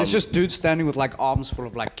 so There's just dudes standing with like arms full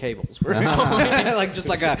of like cables, bro. like just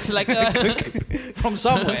like a It's like, from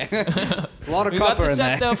somewhere. There's a lot of we got copper this in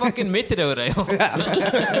at there. the fucking metro rail.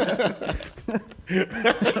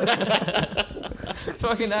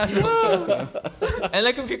 Fucking asshole. And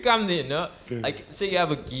like if you come there, no? Like say you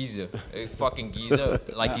have a geezer, a fucking geezer,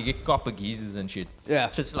 like you get copper geezers and shit. Yeah.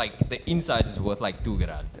 Just like the inside is worth like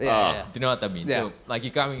 $2,000. Yeah. Do you know what I mean? Yeah. So like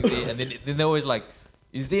you're coming there and then they're always like,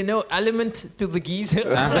 is there no element to the geezer?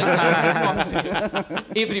 Like,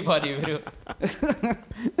 everybody, bro.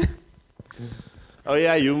 oh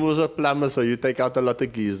yeah, you was a plumber, so you take out a lot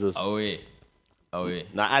of geezers. Oh yeah. Oh yeah.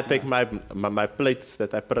 Now I take my plates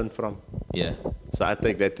that I print from, Yeah. so I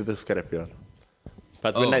take that to the scrapyard.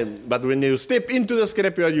 But when you step into the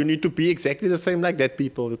scrapyard, you need to be exactly the same like that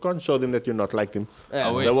people. You can't show them that you're not like them. Yeah.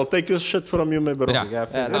 Oh, They wait. will take your shit from you, my bro. Yeah.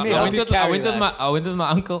 Let me I help went you with- I carry went with that. I went with my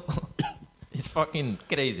uncle. He's fucking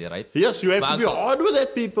crazy, right? Yes, you have My to be uncle- hard with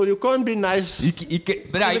that people. You can't be nice. But he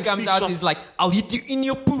Even comes speak out, soft. he's like, I'll hit you in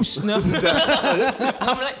your puss, no?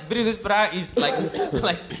 I'm like, bro, this bra is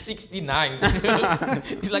like 69.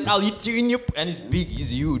 He's like, I'll hit you in your, and he's big,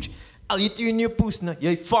 he's huge. I'll hit you in your puss, no?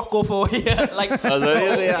 Yeah, fuck off over here. Like,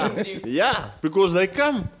 Yeah. Yeah, because they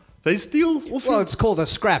come. They steal. Off Well, you. it's called a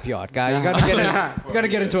scrapyard, guy. You gotta get in, you gotta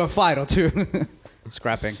get into a fight or two.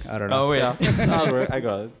 Scrapping. I don't know. oh, wait. I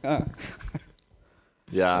got it.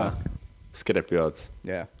 Yeah. Scrapyards.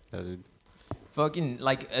 Yeah. Fucking,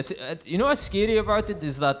 like, you know what's scary about it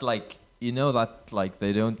is that, like, you know that, like,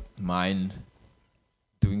 they don't mind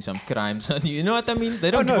doing some crimes on you. You know what I mean? They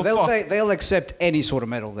Oh don't no, give a fuck. they'll accept any sort of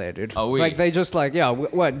metal there, dude. Oh, like oui. they just like, yeah,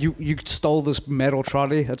 what you stole this metal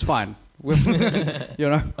trolley? That's fine. You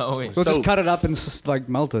know, Oh, wait. we'll So- just cut it up and like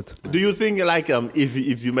melt it. Do you think, like,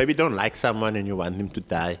 if you maybe don't like someone and you want him to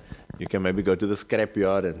die, you can maybe go to the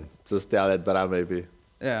scrapyard and just tell that bra maybe.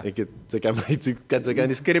 Yeah. Ik kan ze gaan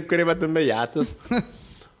die script krijgen met een bejaardes.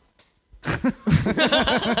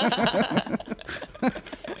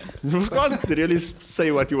 You can't really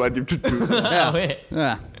say what you want him to do. Oh, wait.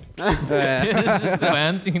 Yeah. This is the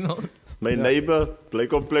hand signals. My neighbor bly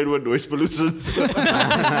complain oor noise pollution.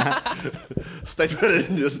 Tyd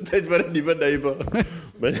vir 'n nuwe neighbor.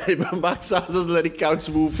 My neighbor maak sounds as hulle die couch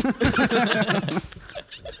move.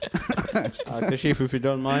 Chief, if you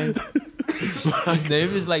don't mind. His name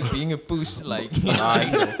is like being a puss, like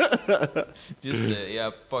just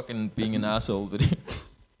fucking being an asshole. But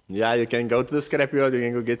Yeah, you can go to the scrapyard. You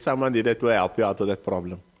can go get someone that will help you out with that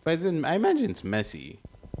problem. But I imagine it's messy.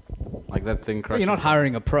 Like that thing Well, crushing. you're not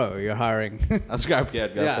hiring a pro. You're hiring. a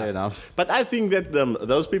scrapyard guy, Yeah. fair enough. But I think that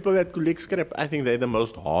those people that collect scrap, I think they're the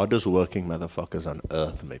most hardest working motherfuckers on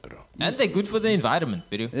earth, my bro. and they're good for the environment,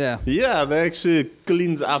 video. Yeah. Yeah, they actually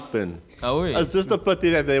cleans up and. Oh, yeah. It's just a pity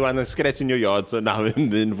that they want to scratch in your yard so now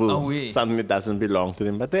and then for Oh, yeah. something that doesn't belong to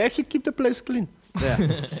them. But they actually keep the place clean. Yeah.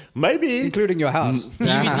 Maybe. Including your house.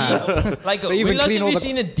 DVD. Like, They even when last clean have all you the-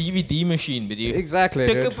 seen a DVD machine, video? Exactly,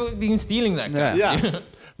 Pick dude. up being stealing that guy. Yeah.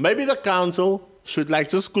 Maybe the council should like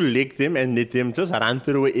just collect them and let them just run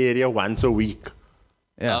through an area once a week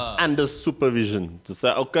Yeah. under supervision. To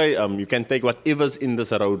say, okay, you can take whatever's in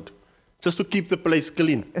this road just to keep the place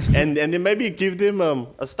clean. and then maybe give them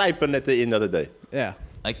a stipend at the end of the day. Yeah.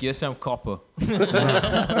 Like, here's some copper.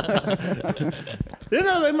 You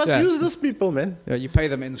know, they must Yeah. use these people, man. Yeah. You pay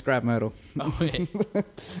them in scrap metal. Oh, yeah.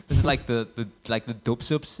 It's like the dope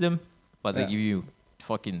system, but they Yeah. give you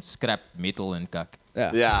fucking scrap metal and cock.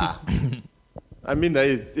 Yeah. Yeah. I mean,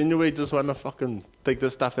 they anyway just want to fucking take the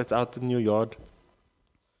stuff that's out in your yard.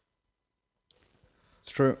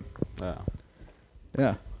 It's true. Yeah.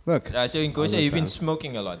 Yeah. Look. So in Kosa, you've been fans.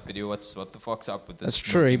 smoking a lot, video. What the fuck's up with this? That's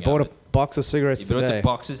true. He bought a box of cigarettes He brought today. the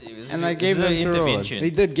boxes. It was, And I this gave is them an to Rowan. intervention. He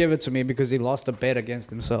did give it to me because he lost a bet against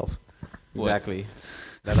himself. What? Exactly.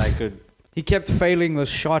 That I could. He kept failing the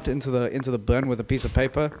shot into the bin with a piece of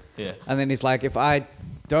paper. Yeah. And then he's like, if I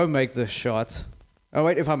don't make this shot, oh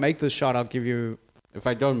wait, if I make this shot, I'll give you. If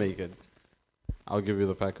I don't make it, I'll give you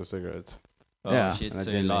the pack of cigarettes. Oh Yeah. shit! And I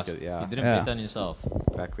So you didn't make lost. it, yeah. You didn't Yeah. bet on yourself.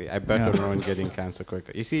 Exactly. I bet Yeah. on Rowan getting cancer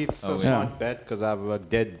quicker. You see, it's Oh, a yeah. smart bet because I have a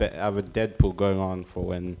I have a Deadpool going on for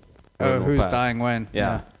when. Oh, Rowan will who's pass. dying when?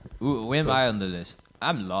 Yeah. Ooh, when am I on the list?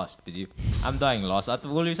 I'm lost, video. I'm dying lost. At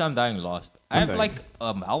all this, I'm dying lost. I have Okay. like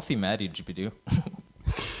healthy marriage, video.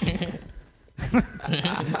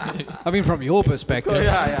 I mean, from your perspective,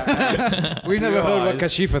 we've never heard what Your eyes.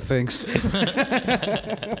 Kashifa thinks.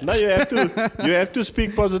 No, you have to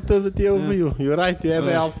speak positivity over you. You're right. You have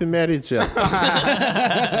a healthy marriage.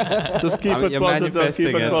 Yeah. Just keep it You're positive. Keep manifesting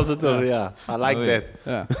it it. positive. Yeah, I like Oh, yeah. that.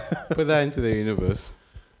 Yeah. Put that into the universe.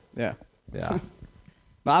 Yeah. Yeah.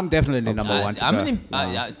 But I'm definitely number one to how go.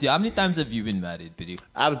 many times have you been married, video?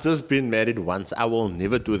 I've just been married once. I will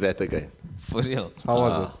never do that again. For real? How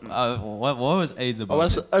was it? What was AIDS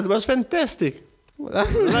about? It was fantastic.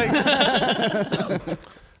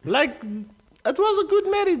 like, it was a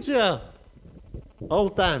good marriage. Yeah, all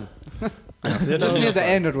time. You Just know? near the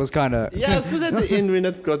end, it was kind of. Yeah, it's just at the end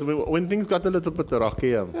when things got a little bit rocky.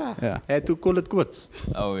 Yeah. I had to call it quits.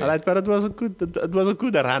 Oh, yeah. Alright, but it was a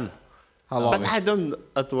good run. How long? But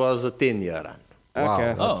it was a 10-year run. Wow,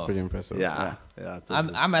 Okay. that's Oh. pretty impressive. Yeah, yeah. it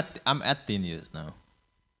was I'm at 10 years now.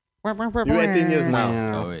 you at 10 years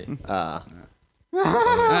now. Oh wait.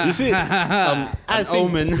 You see, I think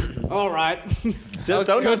Omen. All right. just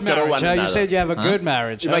don't Good outgrow marriage. one You another. said you have a good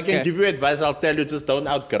marriage. If I can Okay. give you advice, I'll tell you just don't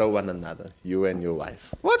outgrow one another, you and your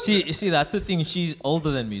wife. See, that's the thing. She's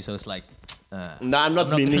older than me, so it's like. No, I'm not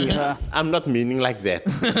meaning. I'm not meaning like that.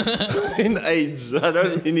 In age, I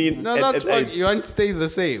don't mean No, at that's fine. age. You won't stay the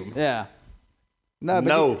same. Yeah. No,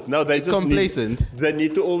 but No, they just Complacent. They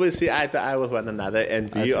need to always see eye to eye with one another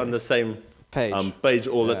and be on the same Page. page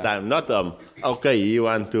all the time. Not okay, you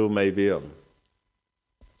want to maybe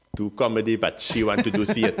do comedy, but she want to do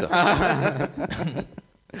theater.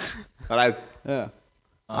 All right. Yeah.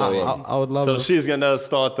 I would love So it. she's gonna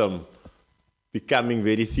start becoming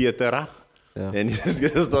very theater, Yeah. and he's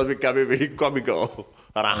gonna start becoming very comical.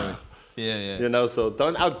 Yeah. You know, so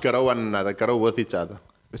don't outgrow one another. Grow with each other.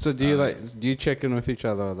 So do you check in with each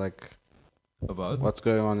other like About? what's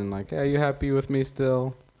going on and like, hey, are you happy with me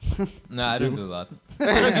still? No, I don't do that. I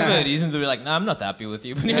don't give her a reason to be like, no, I'm not happy with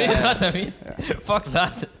you. You know what I mean? Fuck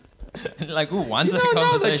that. Like, who wants You that know, now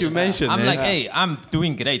that conversation? you mention I'm it. like, hey, I'm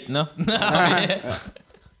doing great, no?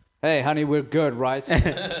 Hey, honey, we're good, right?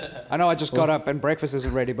 I know I just got up and breakfast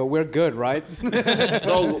isn't ready, but we're good, right?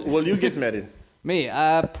 So, will you get married? Me,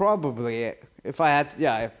 probably. If I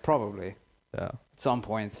had, probably. Yeah. At some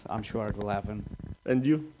point, I'm sure it will happen. And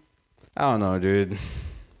you? I don't know, dude.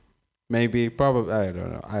 Maybe, probably. I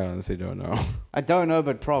don't know. I honestly don't know. I don't know,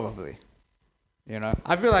 but probably. You know?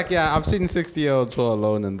 I feel like I've seen 60-year-olds who are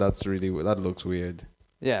alone, and that looks weird.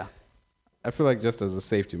 Yeah. I feel like just as a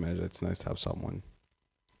safety measure, it's nice to have someone.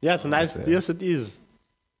 Yeah, it's nice. Yeah. Yes, it is.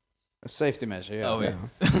 A safety measure, yeah. Oh, yeah.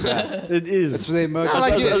 It is. It's the emergency. No,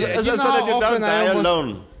 like, so you know that how you don't often I die almost-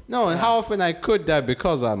 alone. No, and how often I could die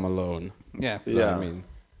because I'm alone. Yeah. You know what Yeah. I mean?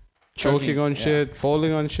 choking on yeah. shit,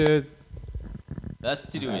 falling on shit. That's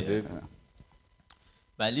to do Yeah, it. dude.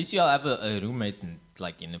 But at least you'll have a roommate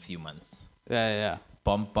in a few months. Yeah.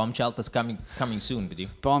 Bomb shelter's coming soon, but you.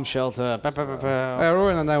 Bomb shelter.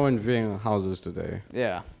 Rowan and I went viewing houses today.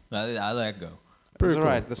 Yeah. How'd that go? It's cool.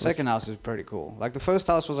 alright. The second house is pretty cool. Like the first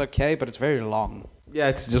house was okay, but it's very long. Yeah,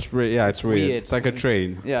 it's just it's weird. weird. It's like a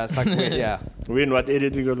train. Yeah, it's like weird, yeah. We in what area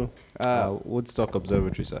did you go to? Woodstock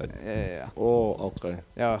Observatory side. Yeah. Oh, okay.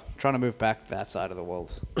 Yeah, trying to move back that side of the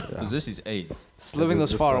world. Because this is AIDS. Living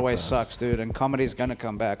this this far sucks away ass. sucks, dude, and comedy's gonna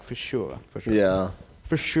come back for sure. Yeah.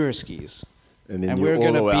 For sure, skis. And, then And you're we're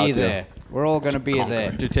all the gonna way be out there. We're all gonna be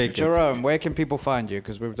there. To take it. Jerome, where can people find you?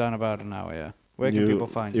 Because we've done about an hour, yeah. Where can people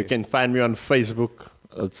find you? You can find me on Facebook.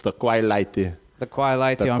 It's the Quailighty. The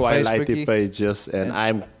Quailighty The on Quailighty Facebook, pages. And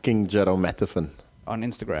I'm King Jerome Mattafin. on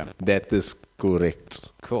Instagram. That is correct.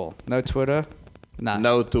 Cool. No Twitter? Nah.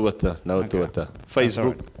 No Twitter. No Okay. Twitter. That's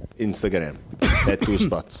Facebook, Instagram. That 2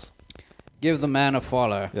 spots. Give the man a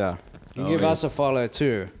follow. Yeah. You can give us a follow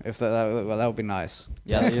too, if that would be nice.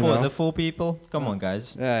 Yeah, you know. the 4 people. Come on,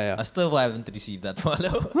 guys. Yeah. I still haven't received that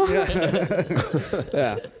follow.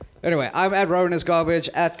 Yeah. Anyway, I'm at Rowan is Garbage,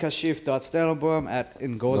 at Kashif.Stellenboom, at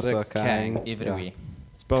Ngoza Ngoza Kang. Kang. Everywhere.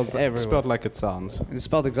 Everywhere. Spelled like it sounds. It's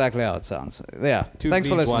spelled exactly how it sounds. Yeah. 2 Thanks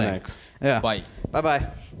for B's, 1 listening. X. Yeah. Bye. Bye-bye.